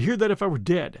 I could hear that if I were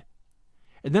dead.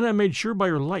 And then I made sure by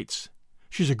her lights.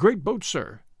 She's a great boat,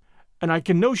 sir, and I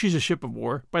can know she's a ship of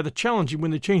war by the challenging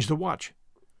when they change the watch.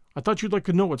 I thought you'd like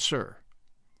to know it, sir."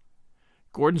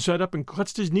 Gordon sat up and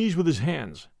clutched his knees with his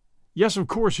hands. "Yes, of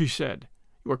course," he said.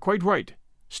 "You are quite right.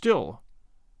 Still,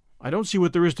 I don't see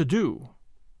what there is to do."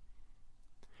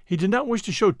 He did not wish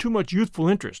to show too much youthful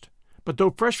interest, but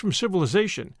though fresh from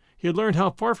civilization, he had learned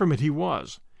how far from it he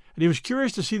was, and he was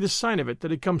curious to see the sign of it that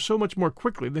had come so much more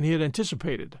quickly than he had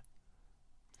anticipated.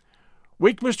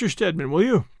 "Wake Mr. Stedman, will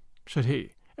you?" said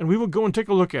he, "and we will go and take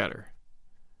a look at her."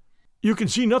 "You can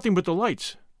see nothing but the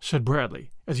lights," said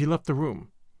Bradley, as he left the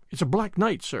room. "It's a black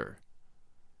night, sir."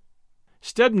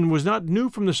 Stedman was not new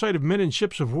from the sight of men in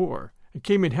ships of war, and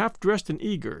came in half-dressed and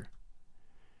eager.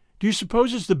 "Do you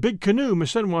suppose it's the big canoe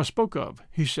Misenwa spoke of?"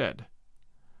 he said.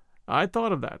 "I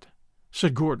thought of that,"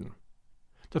 said Gordon.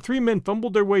 The three men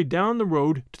fumbled their way down the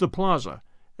road to the plaza,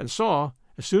 and saw,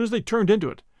 as soon as they turned into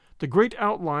it, the great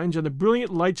outlines and the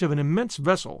brilliant lights of an immense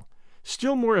vessel,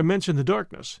 still more immense in the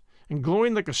darkness, and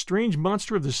glowing like a strange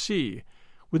monster of the sea,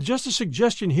 with just a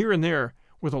suggestion here and there,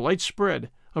 where the light spread,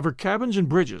 of her cabins and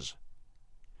bridges.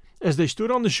 As they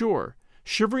stood on the shore,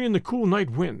 shivering in the cool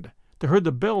night wind, they heard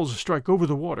the bells strike over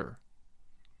the water.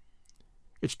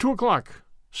 "It's 2:00,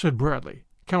 said Bradley,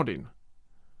 counting.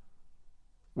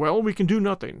 "Well, we can do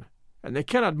nothing, and they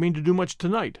cannot mean to do much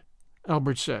tonight,"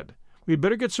 Albert said. "We had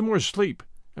better get some more sleep,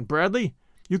 and Bradley,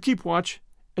 you keep watch,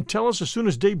 and tell us as soon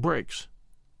as day breaks."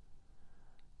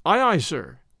 "Aye, aye,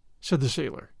 sir," said the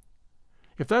sailor.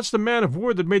 "If that's the man of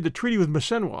war that made the treaty with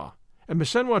Misenwa, and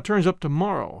Misenwa turns up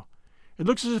tomorrow, it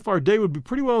looks as if our day would be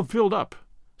pretty well filled up,"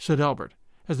 said Albert,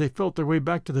 as they felt their way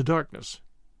back to the darkness.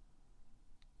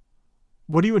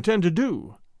 "What do you intend to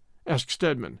do?" asked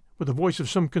Stedman, with a voice of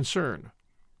some concern.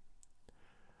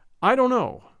 "I don't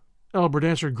know," Albert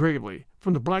answered gravely,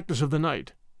 from the blackness of the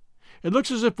night. "It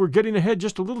looks as if we're getting ahead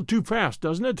just a little too fast,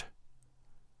 doesn't it?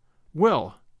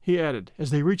 Well," he added, as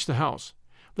they reached the house,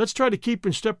 "let's try to keep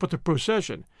in step with the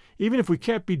procession, even if we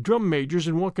can't be drum majors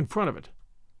and walk in front of it."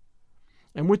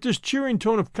 And with this cheering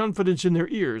tone of confidence in their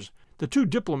ears, the two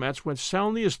diplomats went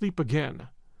soundly asleep again.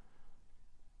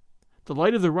 The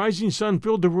light of the rising sun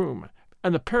filled the room,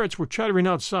 and the parrots were chattering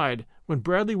outside when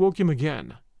Bradley woke him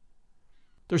again.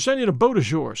 "They're sending a boat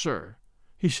ashore, sir,"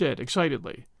 he said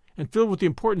excitedly, and filled with the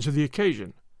importance of the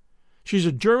occasion. "She's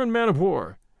a German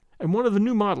man-of-war, and one of the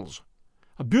new models.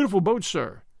 A beautiful boat,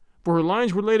 sir, for her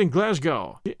lines were laid in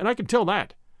Glasgow, and I can tell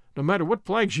that, no matter what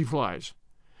flag she flies.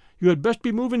 You had best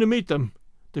be moving to meet them.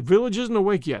 The village isn't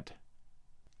awake yet."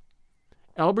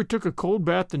 Albert took a cold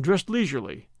bath and dressed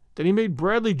leisurely. Then he made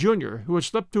Bradley, Jr., who had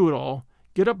slept through it all,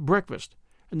 get up breakfast,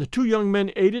 and the two young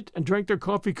men ate it and drank their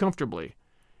coffee comfortably,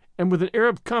 and with an air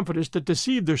of confidence that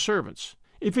deceived their servants,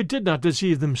 if it did not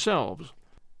deceive themselves.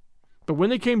 But when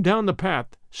they came down the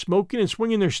path, smoking and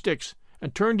swinging their sticks,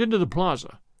 and turned into the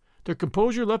plaza. Their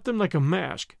composure left them like a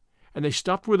mask, and they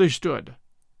stopped where they stood.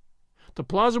 The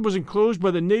plaza was enclosed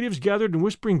by the natives gathered in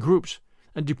whispering groups,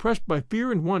 and depressed by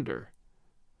fear and wonder.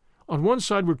 On one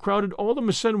side were crowded all the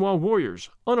Misenwa warriors,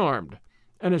 unarmed,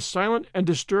 and as silent and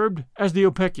disturbed as the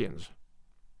Opekians.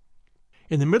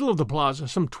 In the middle of the plaza,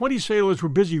 some 20 sailors were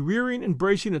busy rearing and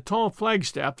bracing a tall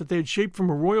flagstaff that they had shaped from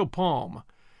a royal palm,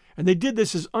 and they did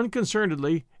this as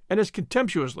unconcernedly and as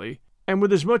contemptuously, and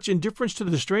with as much indifference to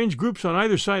the strange groups on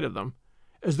either side of them,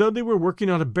 as though they were working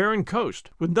on a barren coast,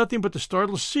 with nothing but the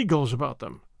startled seagulls about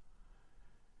them.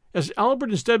 As Albert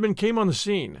and Stedman came on the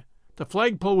scene, the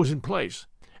flagpole was in place,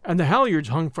 and the halyards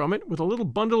hung from it with a little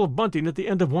bundle of bunting at the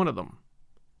end of one of them.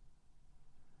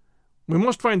 "We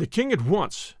must find the king at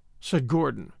once," said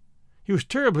Gordon. He was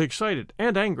terribly excited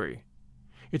and angry.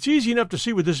 "It's easy enough to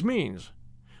see what this means.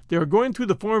 They are going through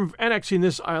the form of annexing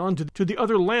this island to the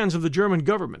other lands of the German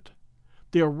government.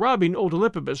 They are robbing old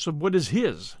Elipabas of what is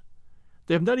his.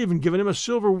 They have not even given him a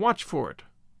silver watch for it."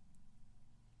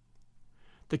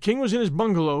 The king was in his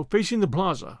bungalow facing the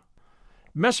plaza.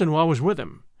 Misenwa was with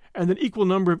him, and an equal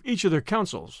number of each of their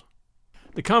councils.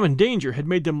 The common danger had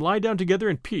made them lie down together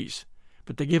in peace,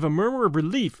 but they gave a murmur of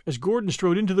relief as Gordon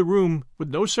strode into the room with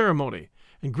no ceremony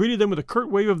and greeted them with a curt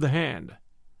wave of the hand.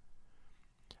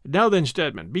 "Now then,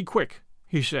 Stedman, be quick,"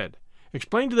 he said.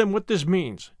 "Explain to them what this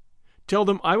means. Tell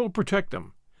them I will protect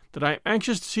them, that I am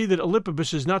anxious to see that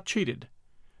Elipabas is not cheated,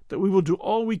 that we will do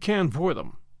all we can for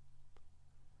them."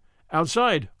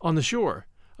 Outside, on the shore,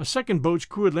 a second boat's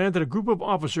crew had landed a group of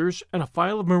officers and a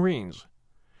file of Marines.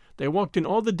 They walked in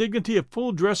all the dignity of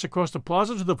full dress across the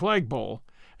plaza to the flagpole,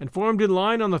 and formed in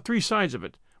line on the 3 sides of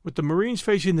it, with the Marines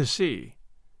facing the sea.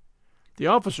 The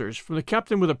officers, from the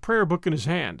captain with a prayer book in his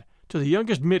hand to the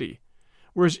youngest middy,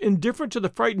 were as indifferent to the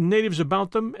frightened natives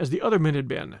about them as the other men had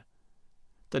been.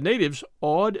 The natives,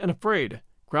 awed and afraid,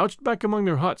 crouched back among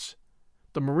their huts.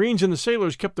 The Marines and the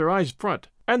sailors kept their eyes front,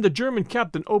 and the German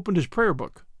captain opened his prayer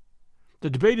book. The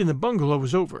debate in the bungalow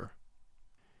was over.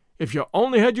 "If you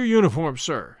only had your uniform,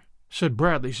 sir," said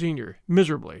Bradley Sr.,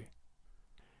 miserably.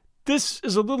 "This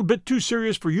is a little bit too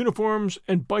serious for uniforms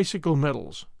and bicycle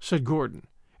medals," said Gordon,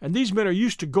 "and these men are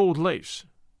used to gold lace."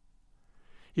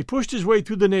 He pushed his way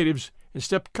through the natives and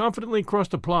stepped confidently across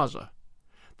the plaza.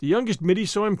 The youngest middy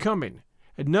saw him coming,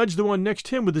 and nudged the one next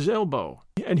him with his elbow,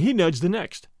 and he nudged the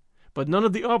next, but none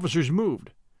of the officers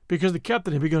moved, because the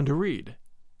captain had begun to read.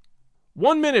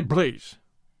 "1 minute, please,"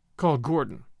 called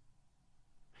Gordon.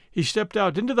 He stepped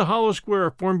out into the hollow square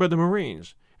formed by the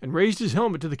Marines, and raised his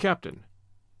helmet to the captain.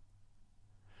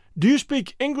 "Do you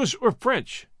speak English or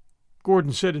French?"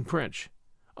 Gordon said in French.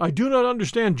 "I do not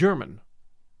understand German."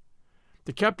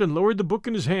 The captain lowered the book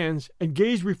in his hands and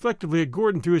gazed reflectively at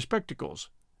Gordon through his spectacles,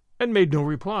 and made no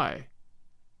reply.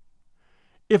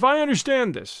 "If I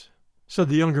understand this," said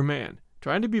the younger man,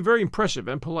 trying to be very impressive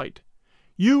and polite,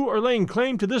 "you are laying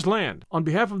claim to this land on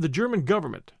behalf of the German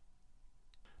government."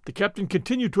 The captain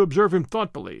continued to observe him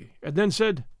thoughtfully, and then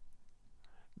said,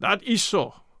 "That is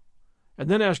so," and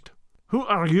then asked, "Who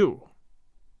are you?"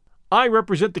 "I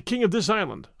represent the king of this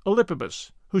island,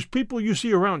 Elipabas, whose people you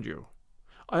see around you.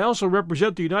 I also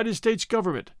represent the United States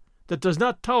government, that does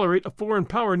not tolerate a foreign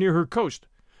power near her coast,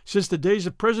 since the days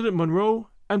of President Monroe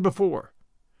and before.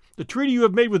 The treaty you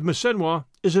have made with Misenwa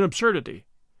is an absurdity.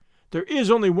 There is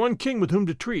only one king with whom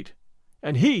to treat,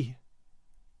 and he—"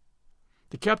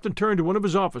 The captain turned to one of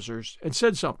his officers and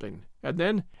said something, and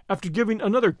then, after giving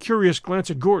another curious glance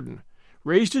at Gordon,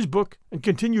 raised his book and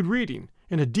continued reading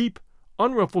in a deep,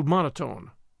 unruffled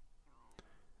monotone.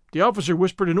 The officer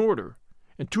whispered an order,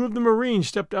 and 2 of the Marines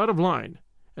stepped out of line,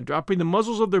 and dropping the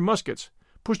muzzles of their muskets,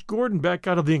 pushed Gordon back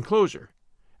out of the enclosure,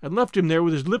 and left him there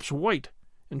with his lips white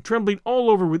and trembling all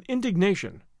over with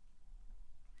indignation.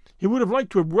 He would have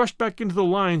liked to have rushed back into the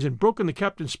lines and broken the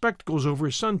captain's spectacles over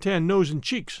his sun-tanned nose and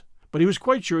cheeks, but he was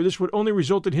quite sure this would only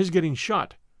result in his getting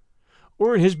shot,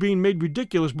 or in his being made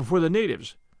ridiculous before the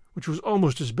natives, which was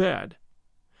almost as bad.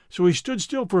 So he stood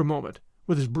still for a moment,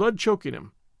 with his blood choking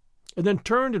him, and then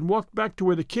turned and walked back to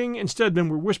where the king and Stedman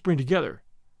were whispering together.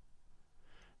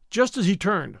 Just as he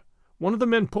turned, one of the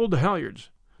men pulled the halyards.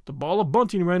 The ball of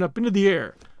bunting ran up into the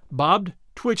air, bobbed,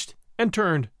 twitched, and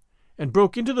turned, and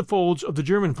broke into the folds of the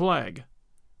German flag.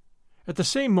 At the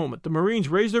same moment the Marines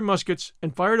raised their muskets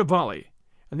and fired a volley,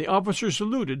 and the officers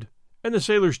saluted, and the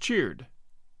sailors cheered.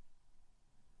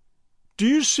 "Do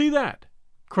you see that?"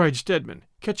 cried Stedman,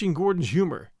 catching Gordon's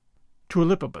humor. "To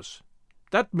Elipabas.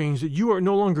 That means that you are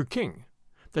no longer king,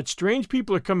 that strange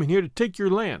people are coming here to take your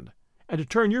land, and to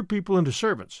turn your people into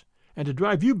servants, and to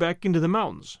drive you back into the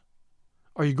mountains.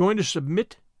 Are you going to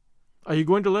submit? Are you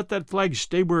going to let that flag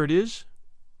stay where it is?"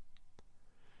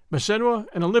 Messenua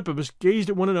and Olympibus gazed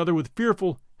at one another with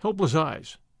fearful, helpless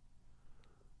eyes.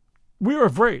 "We are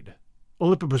afraid,"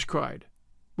 Olympibus cried.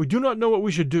 "We do not know what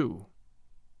we should do."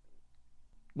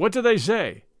 "What do they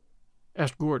say?"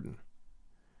 asked Gordon.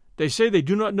 "They say they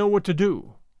do not know what to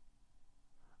do."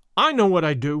 "I know what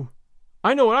I'd do.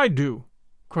 I know what I'd do,"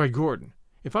 cried Gordon.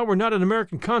 "If I were not an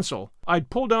American consul, I'd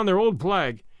pull down their old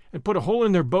flag and put a hole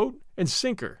in their boat and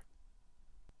sink her."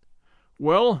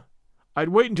 "Well, I'd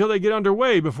wait until they get under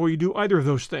way before you do either of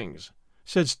those things,"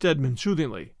 said Stedman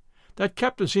soothingly. "That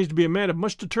captain seems to be a man of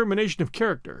much determination of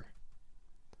character."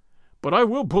 "But I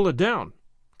will pull it down,"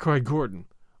 cried Gordon.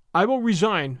 "I will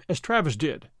resign, as Travis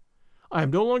did. I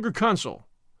am no longer consul.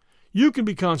 You can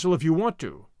be consul if you want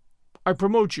to. I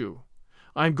promote you.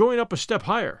 I am going up a step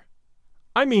higher.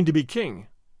 I mean to be king.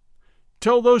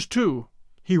 Tell those two,"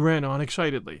 he ran on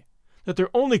excitedly, "that their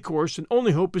only course and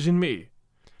only hope is in me,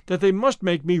 that they must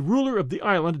make me ruler of the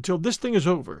island until this thing is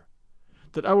over,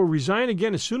 that I will resign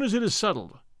again as soon as it is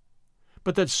settled,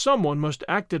 but that someone must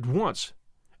act at once,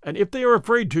 and if they are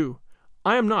afraid to,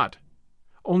 I am not,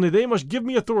 only they must give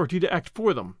me authority to act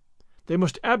for them. They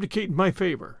must abdicate in my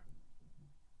favor."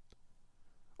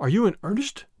 "Are you in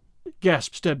earnest?"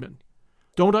 gasped Stedman.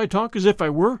 "Don't I talk as if I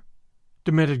were?"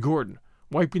 demanded Gordon,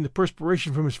 wiping the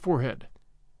perspiration from his forehead.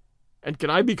 "And can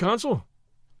I be consul?"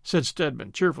 said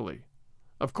Stedman cheerfully.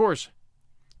 "Of course.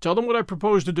 Tell them what I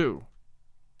propose to do."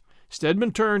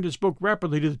 Stedman turned and spoke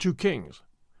rapidly to the two kings.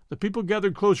 The people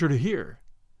gathered closer to hear.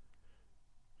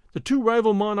 The two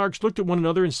rival monarchs looked at one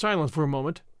another in silence for a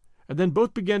moment, and then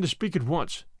both began to speak at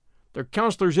once, their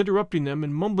counselors interrupting them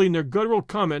and mumbling their guttural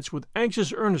comments with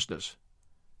anxious earnestness.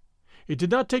 It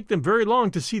did not take them very long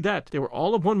to see that they were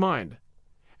all of one mind,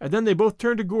 and then they both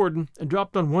turned to Gordon and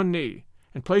dropped on one knee,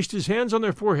 and placed his hands on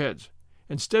their foreheads,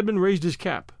 and Stedman raised his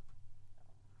cap.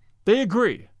 "They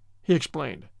agree," he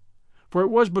explained, for it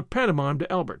was but pantomime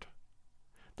to Albert.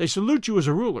 "They salute you as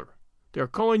a ruler. They are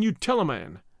calling you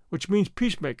Teleman, which means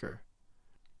peacemaker.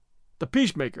 The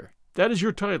peacemaker, that is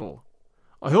your title.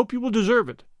 I hope you will deserve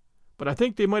it, but I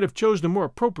think they might have chosen a more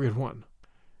appropriate one."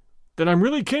 "Then I'm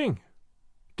really king?"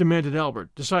 demanded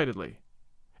Albert, decidedly.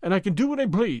 "And I can do what I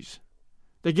please.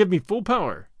 They give me full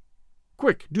power.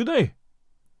 Quick, do they?"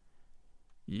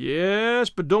 "Yes,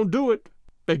 but don't do it,"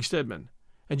 begged Stedman.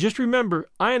 "And just remember,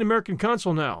 I am an American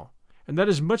consul now, and that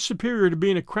is much superior to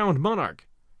being a crowned monarch.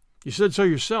 You said so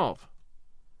yourself."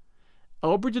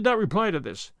 Albert did not reply to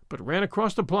this, but ran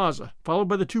across the plaza, followed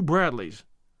by the two Bradleys.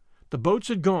 The boats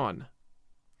had gone.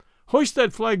 "Hoist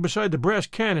that flag beside the brass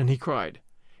cannon," he cried,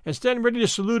 "and stand ready to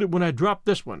salute it when I drop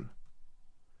this one."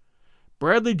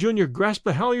 Bradley Jr. grasped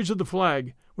the halyards of the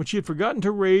flag, which he had forgotten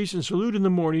to raise and salute in the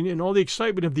morning in all the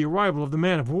excitement of the arrival of the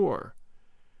man of war.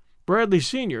 Bradley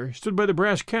Sr. stood by the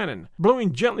brass cannon,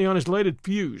 blowing gently on his lighted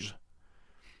fuse.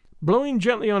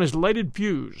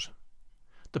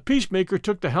 The peacemaker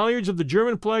took the halyards of the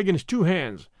German flag in his two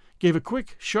hands, gave a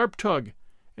quick, sharp tug,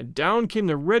 and down came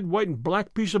the red, white, and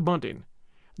black piece of bunting.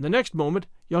 And the next moment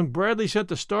young Bradley set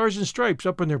the stars and stripes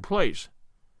up in their place.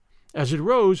 As it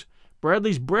rose,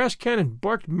 Bradley's brass cannon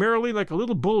barked merrily like a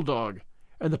little bulldog,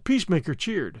 and the peacemaker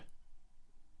cheered.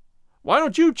 "Why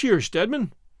don't you cheer,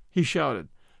 Stedman?" he shouted.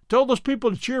 "Tell those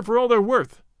people to cheer for all they're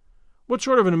worth. What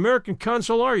sort of an American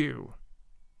consul are you?"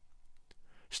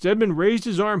 Stedman raised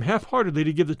his arm half-heartedly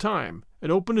to give the time,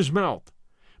 and opened his mouth,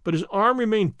 but his arm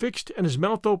remained fixed and his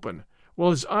mouth open,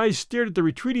 while his eyes stared at the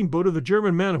retreating boat of the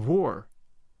German man of war.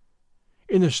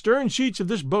 In the stern sheets of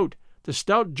this boat the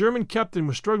stout German captain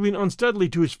was struggling unsteadily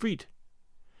to his feet.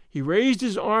 He raised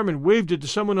his arm and waved it to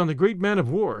someone on the great man of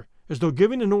war, as though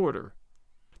giving an order.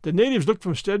 The natives looked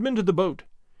from Stedman to the boat,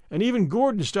 and even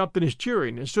Gordon stopped in his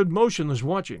cheering and stood motionless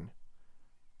watching.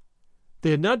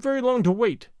 They had not very long to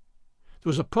wait. There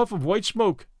was a puff of white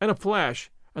smoke and a flash,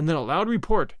 and then a loud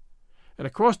report, and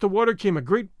across the water came a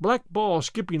great black ball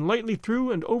skipping lightly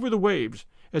through and over the waves,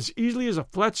 as easily as a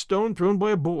flat stone thrown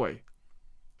by a boy.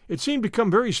 It seemed to come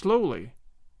very slowly.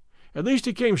 At least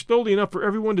it came slowly enough for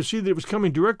everyone to see that it was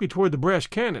coming directly toward the brass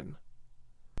cannon.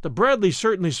 The Bradleys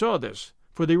certainly saw this,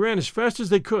 for they ran as fast as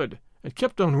they could, and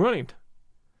kept on running.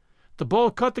 The ball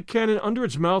caught the cannon under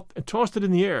its mouth and tossed it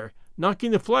in the air,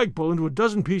 knocking the flagpole into a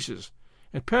dozen pieces,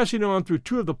 and passing on through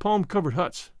two of the palm-covered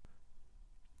huts.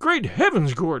 "Great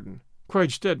heavens, Gordon!"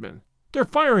 cried Stedman. "They're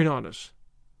firing on us!"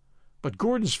 But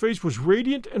Gordon's face was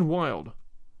radiant and wild.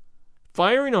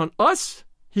 "Firing on us?"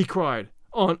 he cried.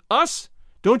 "On us?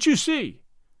 Don't you see?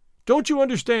 Don't you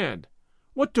understand?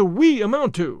 What do we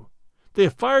amount to? They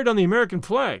have fired on the American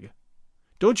flag.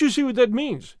 Don't you see what that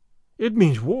means? It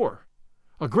means war.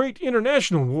 A great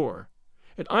international war.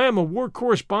 And I am a war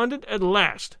correspondent at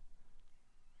last."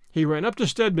 He ran up to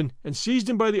Stedman and seized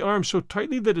him by the arm so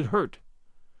tightly that it hurt.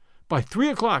 "By 3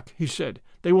 o'clock," he said,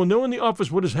 "they will know in the office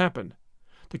what has happened.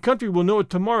 The country will know it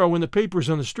tomorrow when the paper is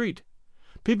on the street.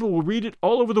 People will read it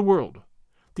all over the world.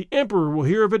 The Emperor will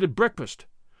hear of it at breakfast.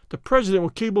 The President will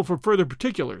cable for further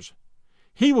particulars.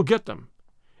 He will get them.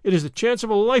 It is the chance of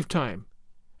a lifetime,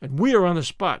 and we are on the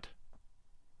spot."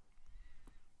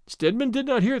 Stedman did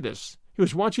not hear this. He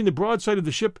was watching the broadside of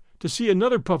the ship to see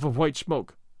another puff of white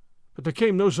smoke, but there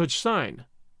came no such sign.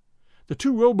 The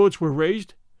 2 rowboats were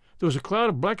raised. There was a cloud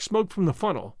of black smoke from the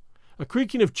funnel, a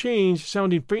creaking of chains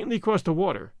sounding faintly across the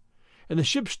water, and the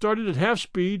ship started at half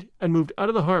speed and moved out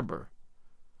of the harbor.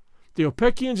 The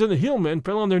Opekians and the Hillmen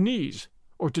fell on their knees,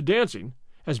 or to dancing,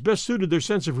 as best suited their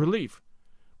sense of relief,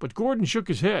 but Gordon shook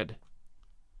his head.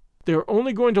 "They are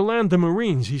only going to land the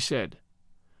Marines," he said.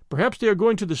 "Perhaps they are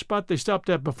going to the spot they stopped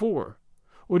at before,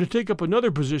 or to take up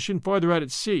another position farther out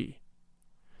at sea.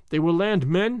 They will land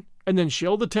men and then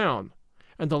shell the town,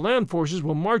 and the land forces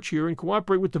will march here and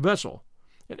cooperate with the vessel,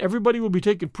 and everybody will be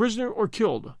taken prisoner or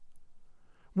killed.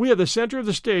 We are the center of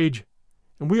the stage,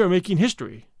 and we are making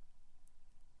history."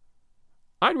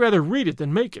 "I'd rather read it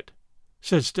than make it,"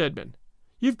 said Stedman.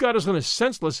 "You've got us in a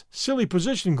senseless, silly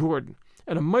position, Gordon,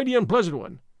 and a mighty unpleasant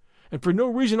one, and for no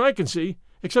reason I can see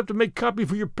except to make copy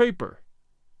for your paper."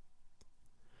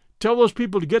 "Tell those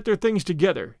people to get their things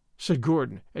together," said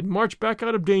Gordon, "and march back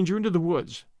out of danger into the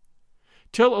woods.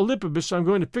 Tell Elipabus I'm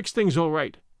going to fix things all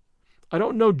right. I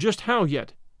don't know just how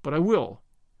yet, but I will.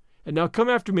 And now come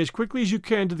after me as quickly as you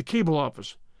can to the cable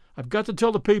office. I've got to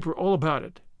tell the paper all about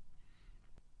it."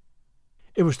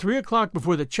 It was 3 o'clock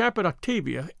before the chap at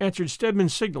Octavia answered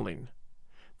Stedman's signaling.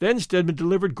 Then Stedman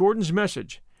delivered Gordon's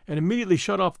message and immediately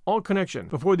shut off all connection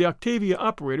before the Octavia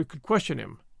operator could question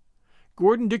him.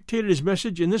 Gordon dictated his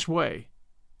message in this way: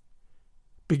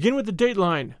 "Begin with the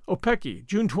dateline, Opeki,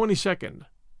 June 22nd.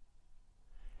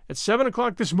 At 7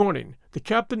 o'clock this morning, the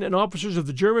captain and officers of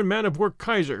the German man-of-war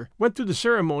Kaiser went through the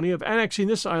ceremony of annexing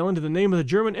this island in the name of the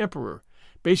German Emperor,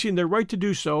 basing their right to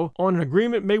do so on an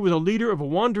agreement made with a leader of a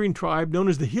wandering tribe known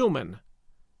as the Hillmen.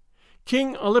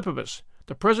 King Elipabus,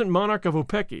 the present monarch of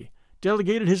Opeki,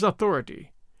 delegated his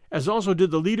authority, as also did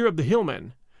the leader of the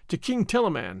Hillmen, to King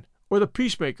Telemann, or the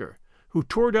Peacemaker, who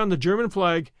tore down the German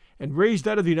flag and raised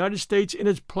that of the United States in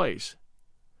its place.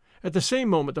 At the same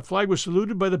moment the flag was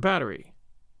saluted by the battery.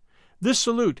 This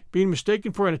salute, being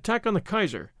mistaken for an attack on the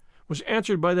Kaiser, was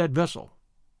answered by that vessel.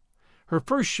 Her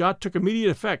first shot took immediate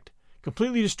effect,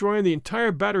 completely destroying the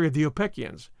entire battery of the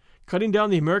Opekians, cutting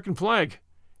down the American flag,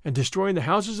 and destroying the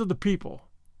houses of the people."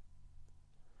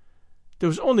 "There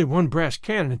was only 1 brass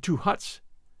cannon and 2 huts,"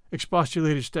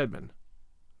 expostulated Stedman.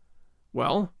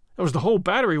 "Well, that was the whole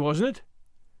battery, wasn't it?"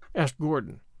 asked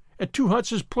Gordon. "And 2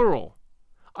 huts is plural.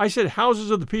 I said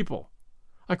houses of the people.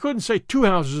 I couldn't say 2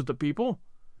 houses of the people.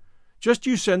 Just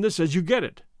you send this as you get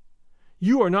it.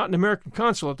 You are not an American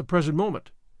consul at the present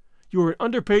moment. You are an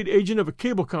underpaid agent of a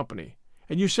cable company,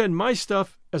 and you send my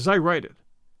stuff as I write it.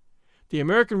 The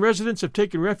American residents have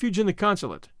taken refuge in the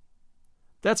consulate."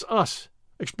 "That's us,"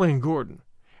 explained Gordon,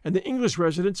 "and the English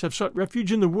residents have sought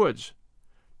refuge in the woods.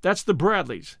 That's the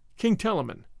Bradleys, King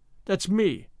Telemann. That's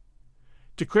me.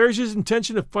 Declares his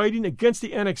intention of fighting against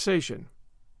the annexation.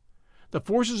 The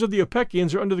forces of the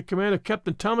Opekians are under the command of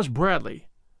Captain Thomas Bradley.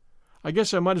 I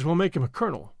guess I might as well make him a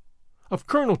colonel. Of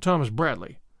Colonel Thomas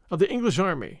Bradley, of the English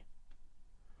army.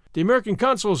 The American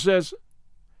consul says—"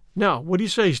 "Now, what do you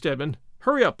say, Stedman?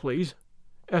 Hurry up, please,"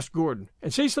 asked Gordon,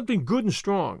 "and say something good and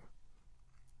strong."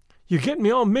 "You're getting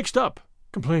me all mixed up,"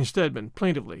 complained Stedman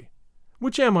plaintively.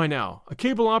 "Which am I now, a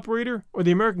cable operator or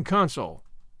the American consul?"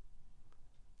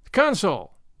 "The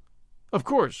consul. Of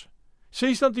course.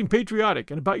 Say something patriotic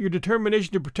and about your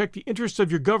determination to protect the interests of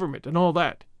your government and all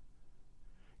that."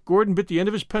 Gordon bit the end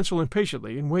of his pencil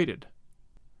impatiently and waited.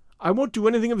 "I won't do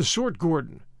anything of the sort,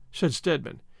 Gordon," said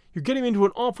Stedman. "You're getting me into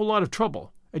an awful lot of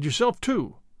trouble, and yourself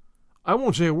too. I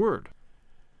won't say a word."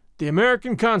 "The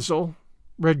American consul,"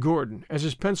 read Gordon, as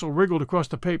his pencil wriggled across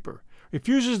the paper,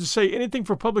 "refuses to say anything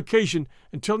for publication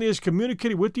until he has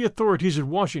communicated with the authorities at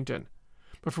Washington,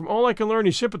 but from all I can learn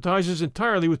he sympathizes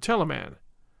entirely with Telemann.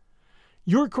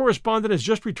 Your correspondent has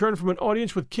just returned from an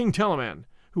audience with King Telemann,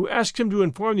 who asks him to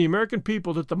inform the American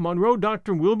people that the Monroe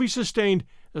Doctrine will be sustained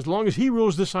as long as he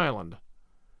rules this island."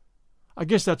 "I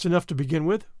guess that's enough to begin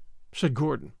with," said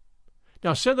Gordon.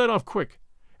 "Now send that off quick,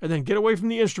 and then get away from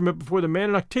the instrument before the man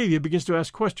in Octavia begins to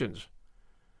ask questions.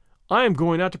 I am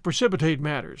going out to precipitate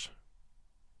matters."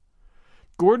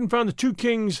 Gordon found the 2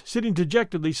 kings sitting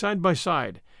dejectedly side by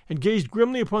side, and gazed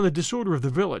grimly upon the disorder of the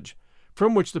village,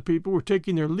 from which the people were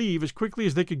taking their leave as quickly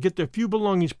as they could get their few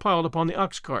belongings piled upon the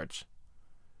ox carts.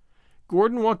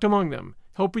 Gordon walked among them,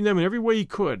 helping them in every way he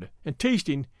could, and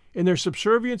tasting, in their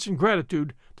subservience and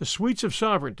gratitude, the sweets of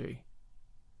sovereignty.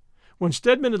 When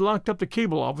Stedman had locked up the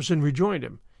cable office and rejoined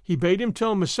him, he bade him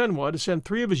tell Masenwa to send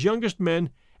 3 of his youngest men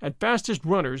and fastest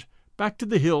runners back to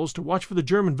the hills to watch for the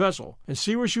German vessel and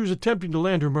see where she was attempting to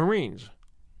land her Marines.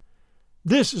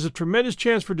 "This is a tremendous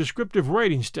chance for descriptive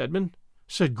writing, Stedman,"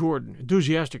 said Gordon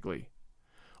enthusiastically.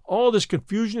 "All this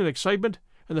confusion and excitement,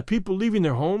 and the people leaving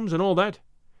their homes, and all that.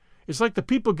 It's like the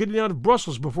people getting out of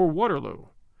Brussels before Waterloo,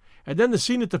 and then the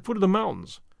scene at the foot of the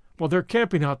mountains, while they're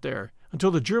camping out there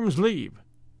until the Germans leave.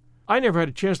 I never had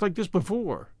a chance like this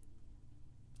before."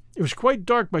 It was quite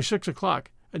dark by 6 o'clock,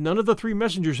 and none of the 3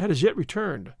 messengers had as yet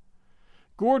returned.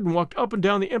 Gordon walked up and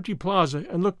down the empty plaza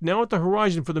and looked now at the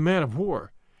horizon for the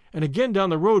man-of-war, and again down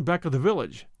the road back of the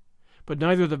village, but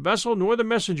neither the vessel nor the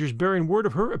messengers bearing word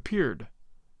of her appeared.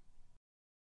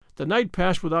 The night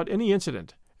passed without any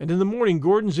incident, and in the morning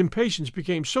Gordon's impatience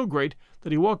became so great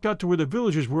that he walked out to where the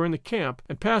villagers were in the camp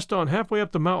and passed on halfway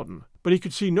up the mountain, but he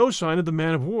could see no sign of the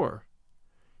man-of-war.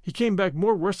 He came back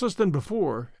more restless than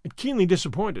before and keenly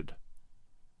disappointed.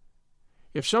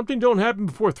 "If something don't happen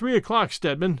before 3 o'clock,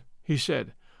 Stedman," he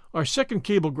said, "our second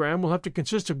cablegram will have to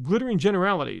consist of glittering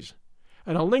generalities,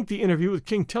 and I'll link the interview with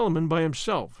King Telemann by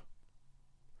himself."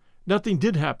 Nothing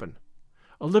did happen.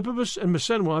 Olympibus and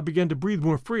Masenwa began to breathe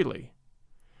more freely.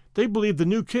 They believed the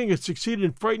new king had succeeded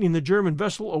in frightening the German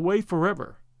vessel away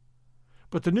forever.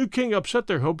 But the new king upset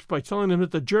their hopes by telling them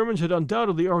that the Germans had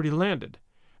undoubtedly already landed,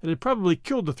 and had probably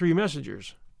killed the 3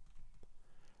 messengers.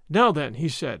 "Now then," he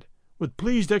said, with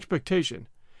pleased expectation,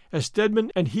 as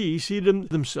Stedman and he seated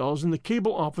themselves in the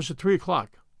cable office at 3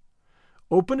 o'clock,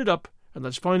 "open it up, and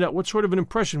let's find out what sort of an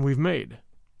impression we've made."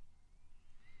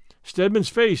 Stedman's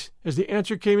face, as the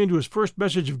answer came into his first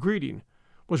message of greeting,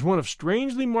 was one of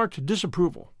strangely marked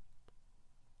disapproval.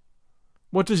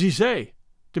 "What does he say?"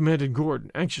 demanded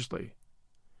Gordon anxiously.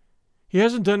 "He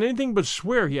hasn't done anything but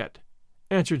swear yet,"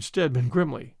 answered Stedman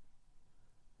grimly.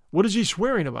 "What is he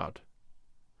swearing about?"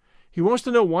 "He wants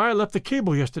to know why I left the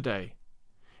cable yesterday.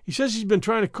 He says he's been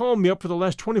trying to call me up for the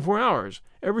last 24 hours,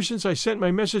 ever since I sent my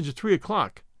message at 3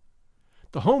 o'clock.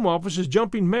 The Home Office is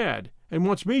jumping mad and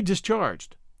wants me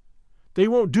discharged. They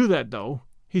won't do that, though,"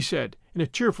 he said, in a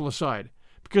cheerful aside,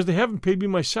 "because they haven't paid me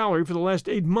my salary for the last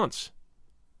 8 months.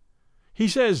 He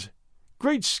says,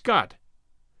 'Great Scott!'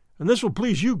 And this will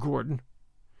please you, Gordon.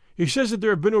 He says that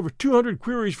there have been over 200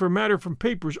 queries for matter from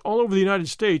papers all over the United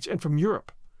States and from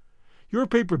Europe. Your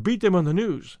paper beat them on the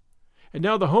news, and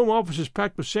now the Home Office is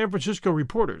packed with San Francisco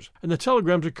reporters, and the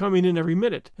telegrams are coming in every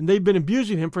minute, and they've been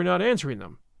abusing him for not answering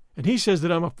them, and he says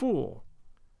that I'm a fool.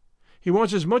 He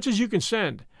wants as much as you can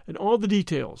send, and all the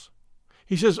details.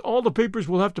 He says all the papers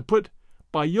will have to put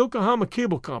 'by Yokohama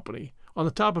Cable Company' on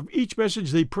the top of each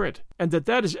message they print, and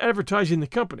that is advertising the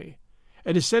company,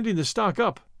 and is sending the stock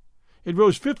up. It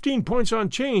rose 15 points on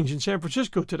change in San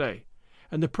Francisco today,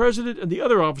 and the president and the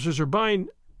other officers are buying—"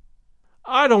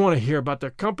 "I don't want to hear about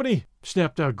their company,"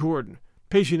 snapped out Gordon,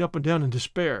 pacing up and down in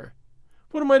despair.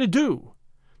 "What am I to do?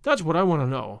 That's what I want to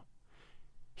know.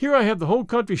 Here I have the whole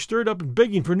country stirred up and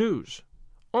begging for news,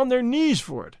 on their knees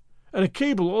for it, and a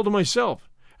cable all to myself,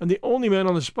 and the only man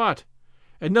on the spot,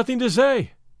 and nothing to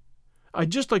say.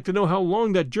 I'd just like to know how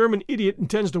long that German idiot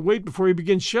intends to wait before he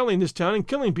begins shelling this town and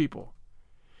killing people.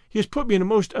 He has put me in a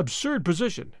most absurd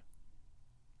position."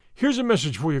 "Here's a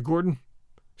message for you, Gordon,"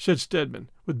 said Stedman,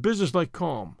 with businesslike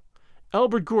calm.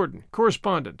 "Albert Gordon,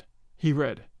 correspondent," he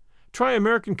read. "Try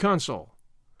American Consul.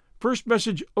 First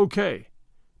message OK.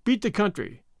 Beat the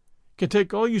country. Can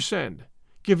take all you send.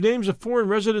 Give names of foreign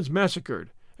residents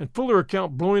massacred, and fuller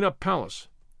account blowing up palace.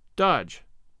 Dodge."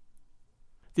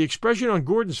 The expression on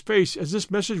Gordon's face as this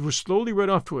message was slowly read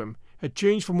off to him had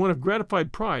changed from one of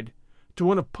gratified pride to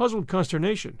one of puzzled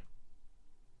consternation.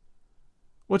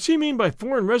 "What's he mean by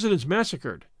foreign residents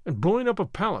massacred and blowing up a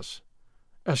palace?"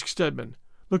 asked Stedman,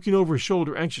 looking over his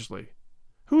shoulder anxiously.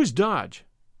 "Who is Dodge?"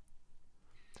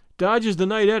 "Dodge is the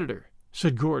night editor,"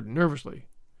 said Gordon nervously.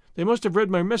 "They must have read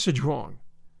my message wrong.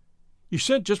 You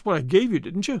sent just what I gave you,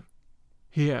 didn't you?"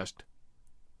 he asked.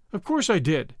 "Of course I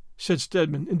did," said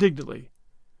Stedman indignantly.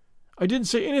 "I didn't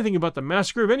say anything about the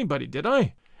massacre of anybody, did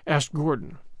I?" asked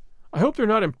Gordon. "I hope they're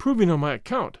not improving on my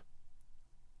account."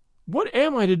 "What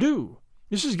am I to do?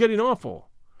 This is getting awful.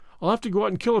 I'll have to go out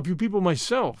and kill a few people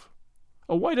myself.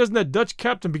 Oh, why doesn't that Dutch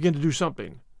captain begin to do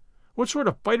something? What sort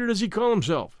of fighter does he call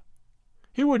himself?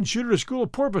 He wouldn't shoot at a school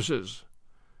of porpoises."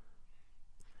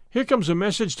 "Here comes a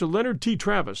message to Leonard T.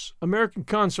 Travis, American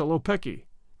Consul, Opeki,"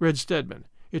 read Stedman.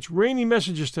 "It's raining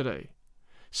messages today.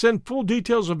 Send full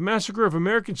details of massacre of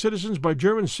American citizens by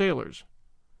German sailors.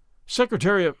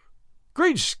 Secretary of—"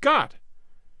 "Great Scott!"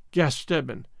 gasped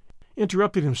Stedman,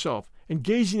 interrupting himself and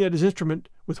gazing at his instrument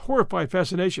with horrified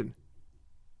fascination.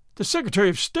 "The Secretary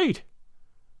of State!"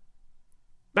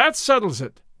 "That settles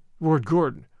it!" roared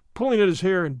Gordon, pulling at his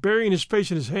hair and burying his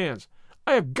face in his hands.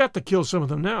 "I have got to kill some of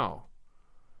them now."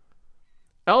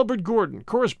 "Albert Gordon,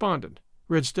 correspondent,"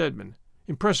 read Stedman,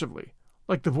 impressively,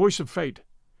 like the voice of fate.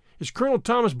 "Is Colonel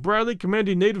Thomas Bradley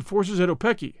commanding native forces at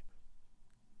Opeki?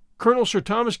 Colonel Sir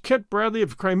Thomas Kent Bradley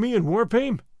of Crimean war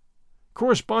fame?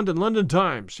 Correspondent, London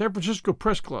Times, San Francisco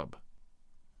Press Club."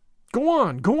 Go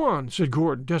on," said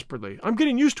Gordon desperately. "I'm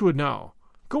getting used to it now.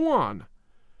 Go on."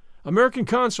 "American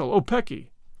Consul,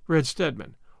 Opeki," read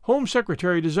Stedman. "Home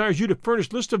Secretary desires you to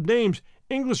furnish list of names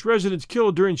English residents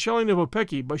killed during shelling of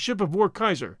Opeki by ship of war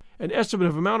Kaiser, and estimate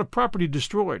of amount of property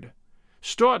destroyed.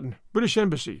 Stoughton, British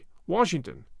Embassy,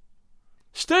 Washington."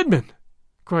 "Stedman!"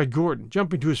 cried Gordon,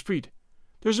 jumping to his feet.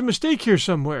 "There's a mistake here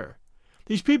somewhere.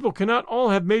 These people cannot all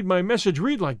have made my message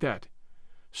read like that.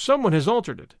 Someone has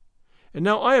altered it. And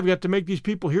now I have got to make these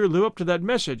people here live up to that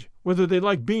message, whether they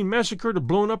like being massacred or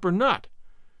blown up or not.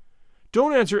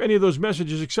 Don't answer any of those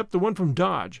messages except the one from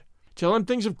Dodge. Tell him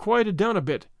things have quieted down a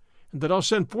bit, and that I'll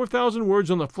send 4,000 words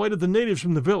on the flight of the natives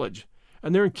from the village,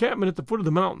 and their encampment at the foot of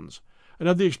the mountains, and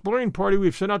of the exploring party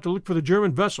we've sent out to look for the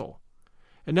German vessel.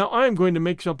 And now I am going to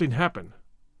make something happen."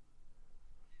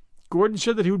 Gordon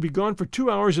said that he would be gone for 2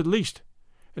 hours at least,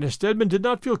 and as Stedman did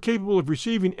not feel capable of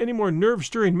receiving any more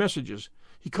nerve-stirring messages,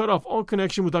 he cut off all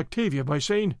connection with Octavia by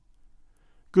saying,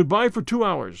 "Goodbye for 2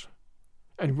 hours,"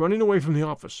 and running away from the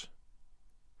office.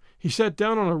 He sat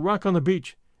down on a rock on the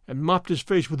beach and mopped his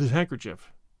face with his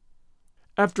handkerchief.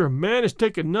 "After a man has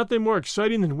taken nothing more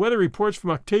exciting than weather reports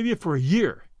from Octavia for a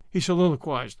year," he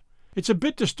soliloquized, "it's a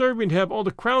bit disturbing to have all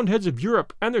the crowned heads of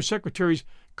Europe and their secretaries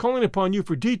calling upon you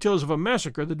for details of a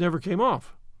massacre that never came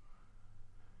off."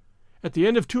 At the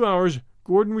end of 2 hours,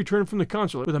 Gordon returned from the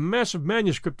consulate with a massive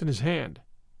manuscript in his hand.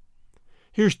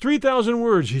 "Here's 3,000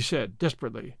 words," he said,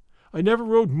 desperately. "I never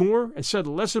wrote more and said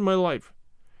less in my life.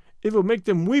 It will make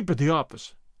them weep at the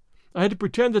office. I had to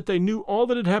pretend that they knew all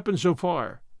that had happened so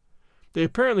far. They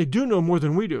apparently do know more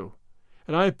than we do,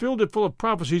 and I have filled it full of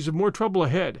prophecies of more trouble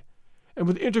ahead, and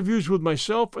with interviews with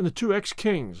myself and the 2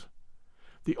 ex-kings.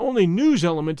 The only news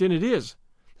element in it is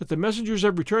that the messengers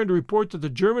have returned to report that the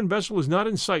German vessel is not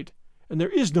in sight, and there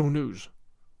is no news.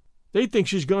 They think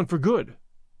she's gone for good.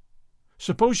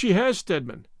 Suppose she has,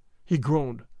 Stedman," he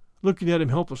groaned, looking at him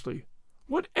helplessly.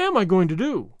 "What am I going to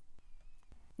do?"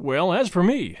 "Well, as for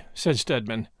me," said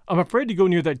Stedman, "I'm afraid to go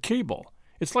near that cable.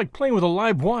 It's like playing with a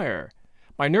live wire.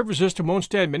 My nervous system won't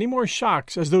stand many more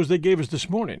shocks as those they gave us this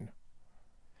morning."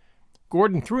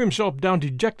 Gordon threw himself down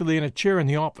dejectedly in a chair in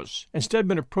the office, and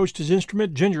Stedman approached his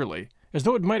instrument gingerly, as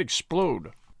though it might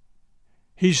explode.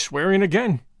 "He's swearing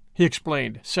again," he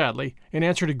explained, sadly, in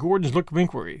answer to Gordon's look of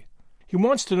inquiry. "He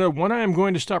wants to know when I am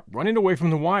going to stop running away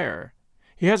from the wire.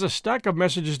 He has a stack of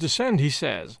messages to send, he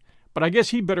says, but I guess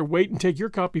he'd better wait and take your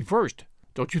copy first.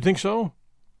 Don't you think so?"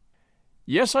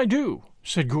 "Yes, I do,"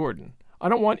 said Gordon. "I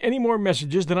don't want any more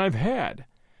messages than I've had.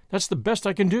 That's the best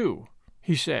I can do,"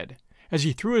 he said, as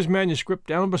he threw his manuscript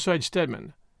down beside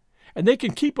Stedman. "And they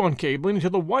can keep on cabling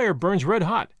until the wire burns red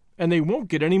hot, and they won't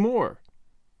get any more."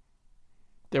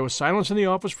 There was silence in the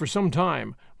office for some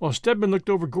time, while Stedman looked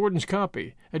over Gordon's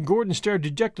copy, and Gordon stared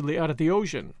dejectedly out at the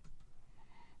ocean.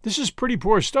 "This is pretty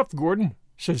poor stuff, Gordon,"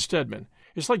 said Stedman.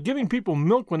 "It's like giving people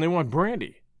milk when they want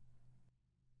brandy."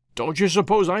 "Don't you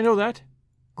suppose I know that?"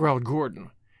 growled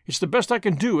Gordon. "It's the best I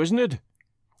can do, isn't it?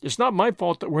 It's not my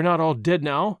fault that we're not all dead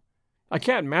now. I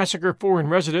can't massacre foreign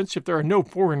residents if there are no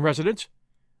foreign residents.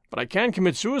 But I can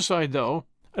commit suicide, though,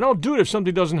 and I'll do it if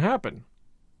something doesn't happen."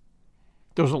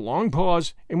 There was a long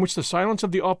pause in which the silence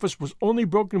of the office was only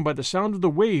broken by the sound of the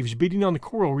waves beating on the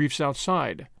coral reefs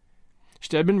outside.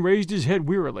 Stedman raised his head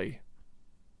wearily.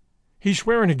 "He's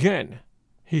swearing again,"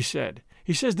 he said.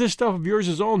 "He says this stuff of yours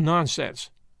is all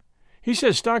nonsense. He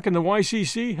says stock in the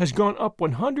YCC has gone up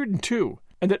 102,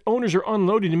 and that owners are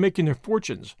unloading and making their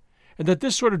fortunes, and that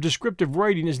this sort of descriptive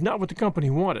writing is not what the company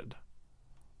wanted."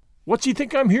 "What's he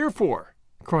think I'm here for?"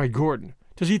 cried Gordon.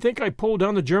 "Does he think I pulled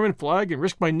down the German flag and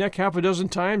risked my neck half a dozen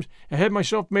times and had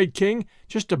myself made king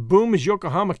just to boom his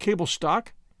Yokohama cable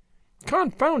stock?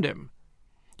 Confound him!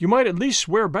 You might at least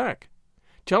swear back.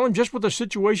 Tell him just what the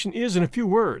situation is in a few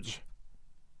words.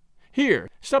 Here,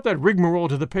 stop that rigmarole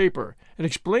to the paper and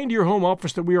explain to your Home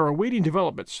Office that we are awaiting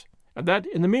developments, and that,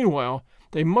 in the meanwhile,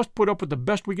 they must put up with the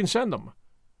best we can send them.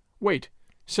 Wait,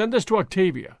 send this to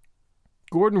Octavia."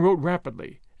 Gordon wrote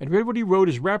rapidly, and read what he wrote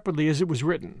as rapidly as it was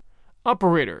written.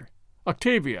 "Operator,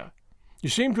 Octavia, you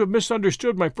seem to have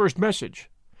misunderstood my first message.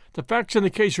 The facts in the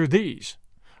case are these.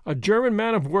 a German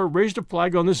man-of-war raised a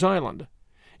flag on this island.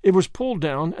 It was pulled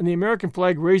down, and the American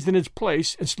flag raised in its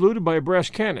place and saluted by a brass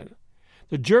cannon.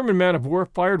 The German man-of-war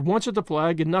fired once at the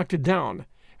flag and knocked it down,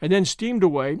 and then steamed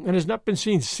away and has not been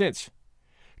seen since.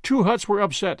 2 huts were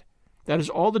upset. That is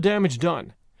all the damage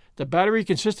done. The battery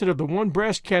consisted of the one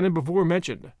brass cannon before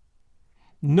mentioned.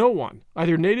 No one,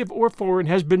 either native or foreign,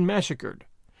 has been massacred.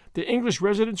 The English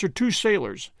residents are 2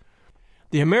 sailors.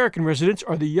 The American residents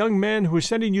are the young man who is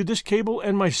sending you this cable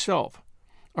and myself.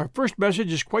 Our first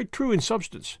message is quite true in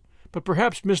substance, but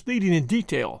perhaps misleading in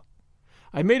detail.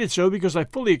 I made it so because I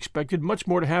fully expected much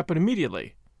more to happen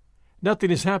immediately. Nothing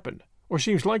has happened, or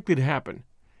seems likely to happen,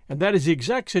 and that is the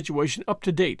exact situation up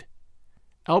to date.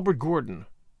 Albert Gordon.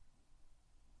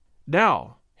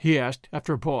 Now, he asked,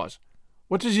 after a pause,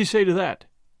 what does he say to that?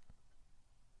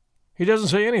 He doesn't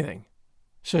say anything,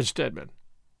 said Stedman.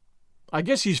 I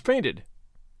guess he's fainted.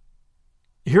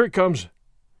 Here it comes,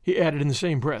 he added in the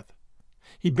same breath.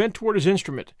 He bent toward his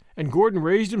instrument, and Gordon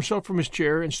raised himself from his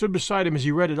chair and stood beside him as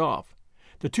he read it off.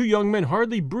 The 2 young men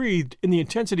hardly breathed in the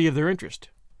intensity of their interest.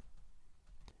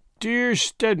 Dear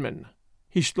Stedman,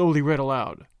 he slowly read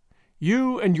aloud,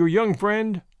 you and your young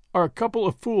friend are a couple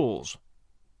of fools.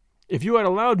 If you had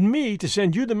allowed me to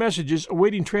send you the messages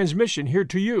awaiting transmission here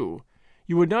to you,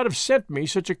 you would not have sent me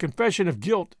such a confession of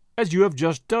guilt as you have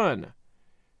just done.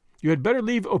 You had better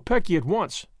leave Opeki at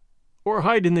once, or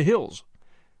hide in the hills.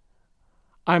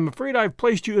 I am afraid I have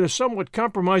placed you in a somewhat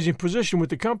compromising position with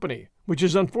the company, which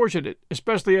is unfortunate,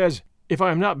 especially as, if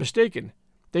I am not mistaken,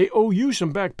 they owe you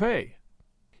some back pay.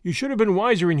 You should have been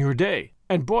wiser in your day,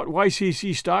 and bought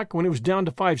YCC stock when it was down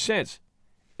to 5 cents,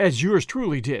 as yours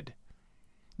truly did.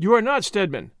 You are not,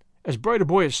 Stedman, as bright a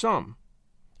boy as some.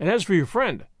 And as for your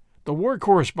friend, the war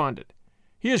correspondent,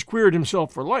 he has queered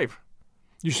himself for life.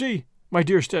 You see, my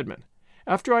dear Stedman,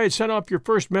 after I had sent off your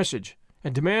first message,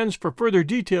 and demands for further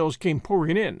details came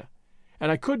pouring in,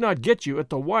 and I could not get you at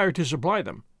the wire to supply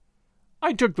them,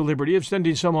 I took the liberty of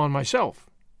sending some on myself.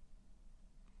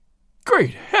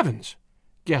 Great heavens!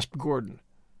 Gasped Gordon.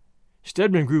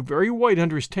 Stedman grew very white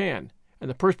under his tan, and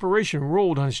the perspiration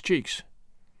rolled on his cheeks.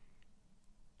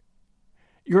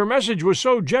 Your message was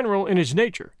so general in its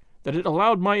nature that it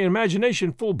allowed my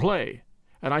imagination full play,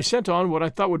 and I sent on what I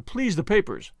thought would please the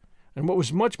papers, and what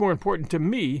was much more important to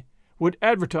me, would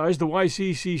advertise the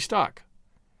YCC stock.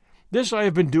 This I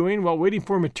have been doing while waiting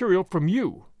for material from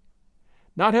you.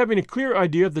 Not having a clear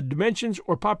idea of the dimensions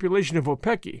or population of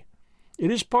Opeki,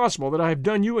 it is possible that I have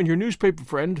done you and your newspaper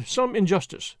friend some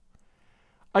injustice.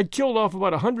 I killed off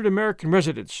about 100 American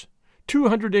residents,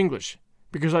 200 English,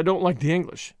 because I don't like the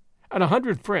English, and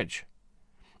 100 French.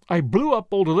 I blew up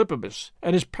old Elypibus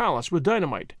and his palace with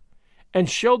dynamite, and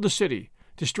shelled the city,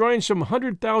 destroying some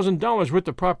 $100,000 worth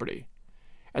of property,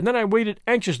 and then I waited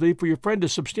anxiously for your friend to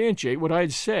substantiate what I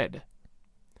had said.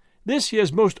 This he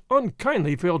has most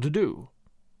unkindly failed to do.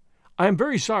 I am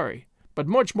very sorry, but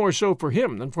much more so for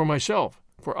him than for myself,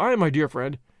 for I, my dear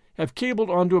friend, have cabled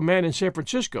on to a man in San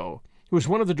Francisco, who is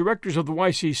one of the directors of the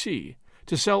YCC,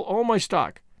 to sell all my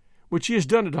stock, which he has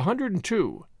done at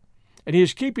 102, and he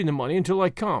is keeping the money until I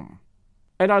come.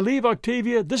 And I leave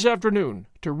Octavia this afternoon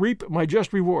to reap my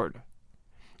just reward.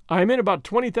 I am in about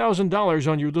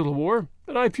 $20,000 on your little war,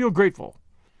 and I feel grateful.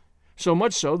 So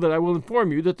much so that I will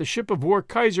inform you that the ship of war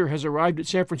Kaiser has arrived at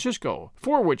San Francisco,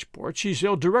 for which port she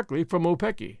sailed directly from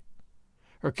Opeki.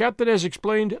 Her captain has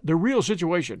explained the real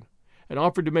situation, and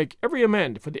offered to make every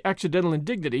amend for the accidental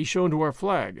indignity shown to our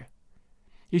flag.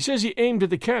 He says he aimed at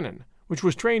the cannon, which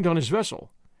was trained on his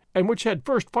vessel, and which had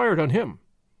first fired on him.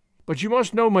 But you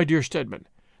must know, my dear Stedman,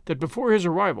 that before his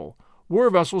arrival, war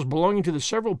vessels belonging to the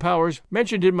several powers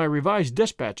mentioned in my revised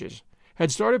despatches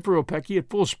had started for Opeki at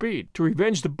full speed to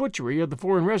revenge the butchery of the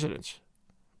foreign residents.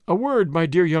 A word, my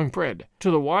dear young friend, to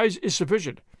the wise is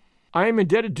sufficient. I am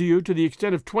indebted to you to the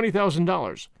extent of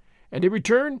 $20,000, and in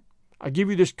return I give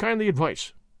you this kindly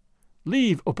advice.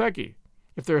 Leave Opeki.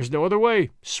 If there is no other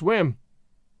way, swim.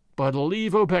 But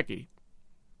leave Opeki.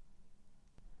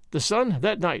 The sun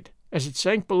that night, as it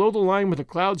sank below the line where the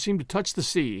clouds seemed to touch the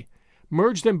sea,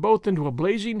 merged them both into a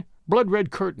blazing,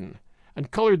 blood-red curtain,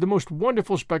 and colored the most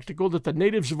wonderful spectacle that the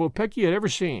natives of Opeki had ever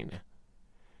seen.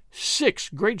 6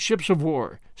 great ships of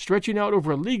war, stretching out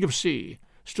over a league of sea,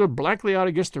 stood blackly out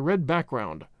against the red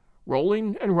background,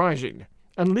 rolling and rising,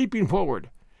 and leaping forward,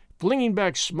 flinging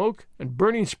back smoke and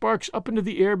burning sparks up into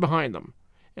the air behind them,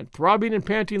 and throbbing and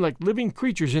panting like living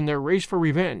creatures in their race for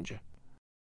revenge.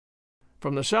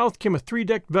 From the south came a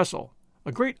 3-decked vessel,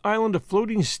 a great island of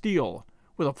floating steel,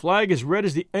 with a flag as red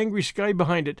as the angry sky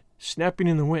behind it, snapping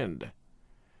in the wind.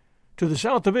 To the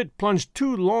south of it plunged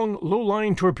 2 long,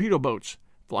 low-lying torpedo boats,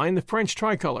 flying the French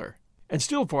tricolor, and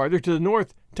still farther to the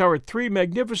north towered 3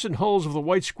 magnificent hulls of the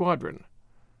White Squadron.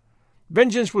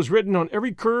 Vengeance was written on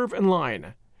every curve and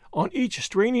line, on each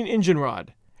straining engine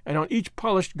rod, and on each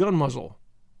polished gun muzzle.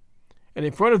 And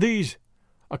in front of these,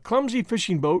 a clumsy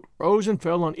fishing boat rose and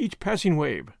fell on each passing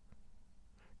wave.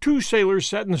 2 sailors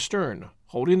sat in the stern,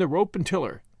 holding the rope and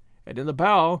tiller, and in the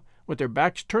bow, with their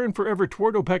backs turned forever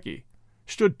toward Opeke,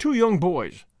 stood 2 young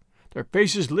boys, their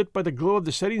faces lit by the glow of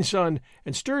the setting sun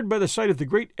and stirred by the sight of the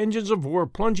great engines of war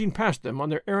plunging past them on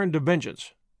their errand of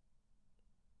vengeance.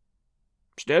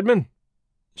 "Stedman,"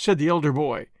 said the elder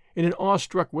boy, in an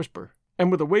awe-struck whisper,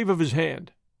 and with a wave of his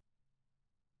hand,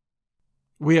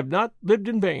 "we have not lived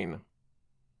in vain."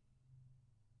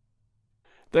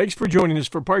 Thanks for joining us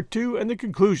for Part 2 and the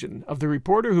conclusion of The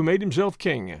Reporter Who Made Himself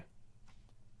King.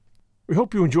 We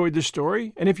hope you enjoyed this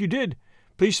story, and if you did,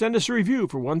 please send us a review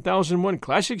for 1001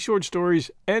 Classic Short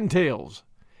Stories and Tales.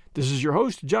 This is your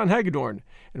host, John Hagedorn,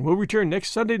 and we'll return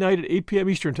next Sunday night at 8 p.m.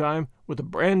 Eastern Time with a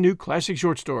brand new classic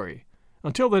short story.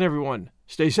 Until then, everyone,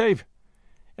 stay safe,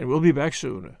 and we'll be back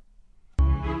soon.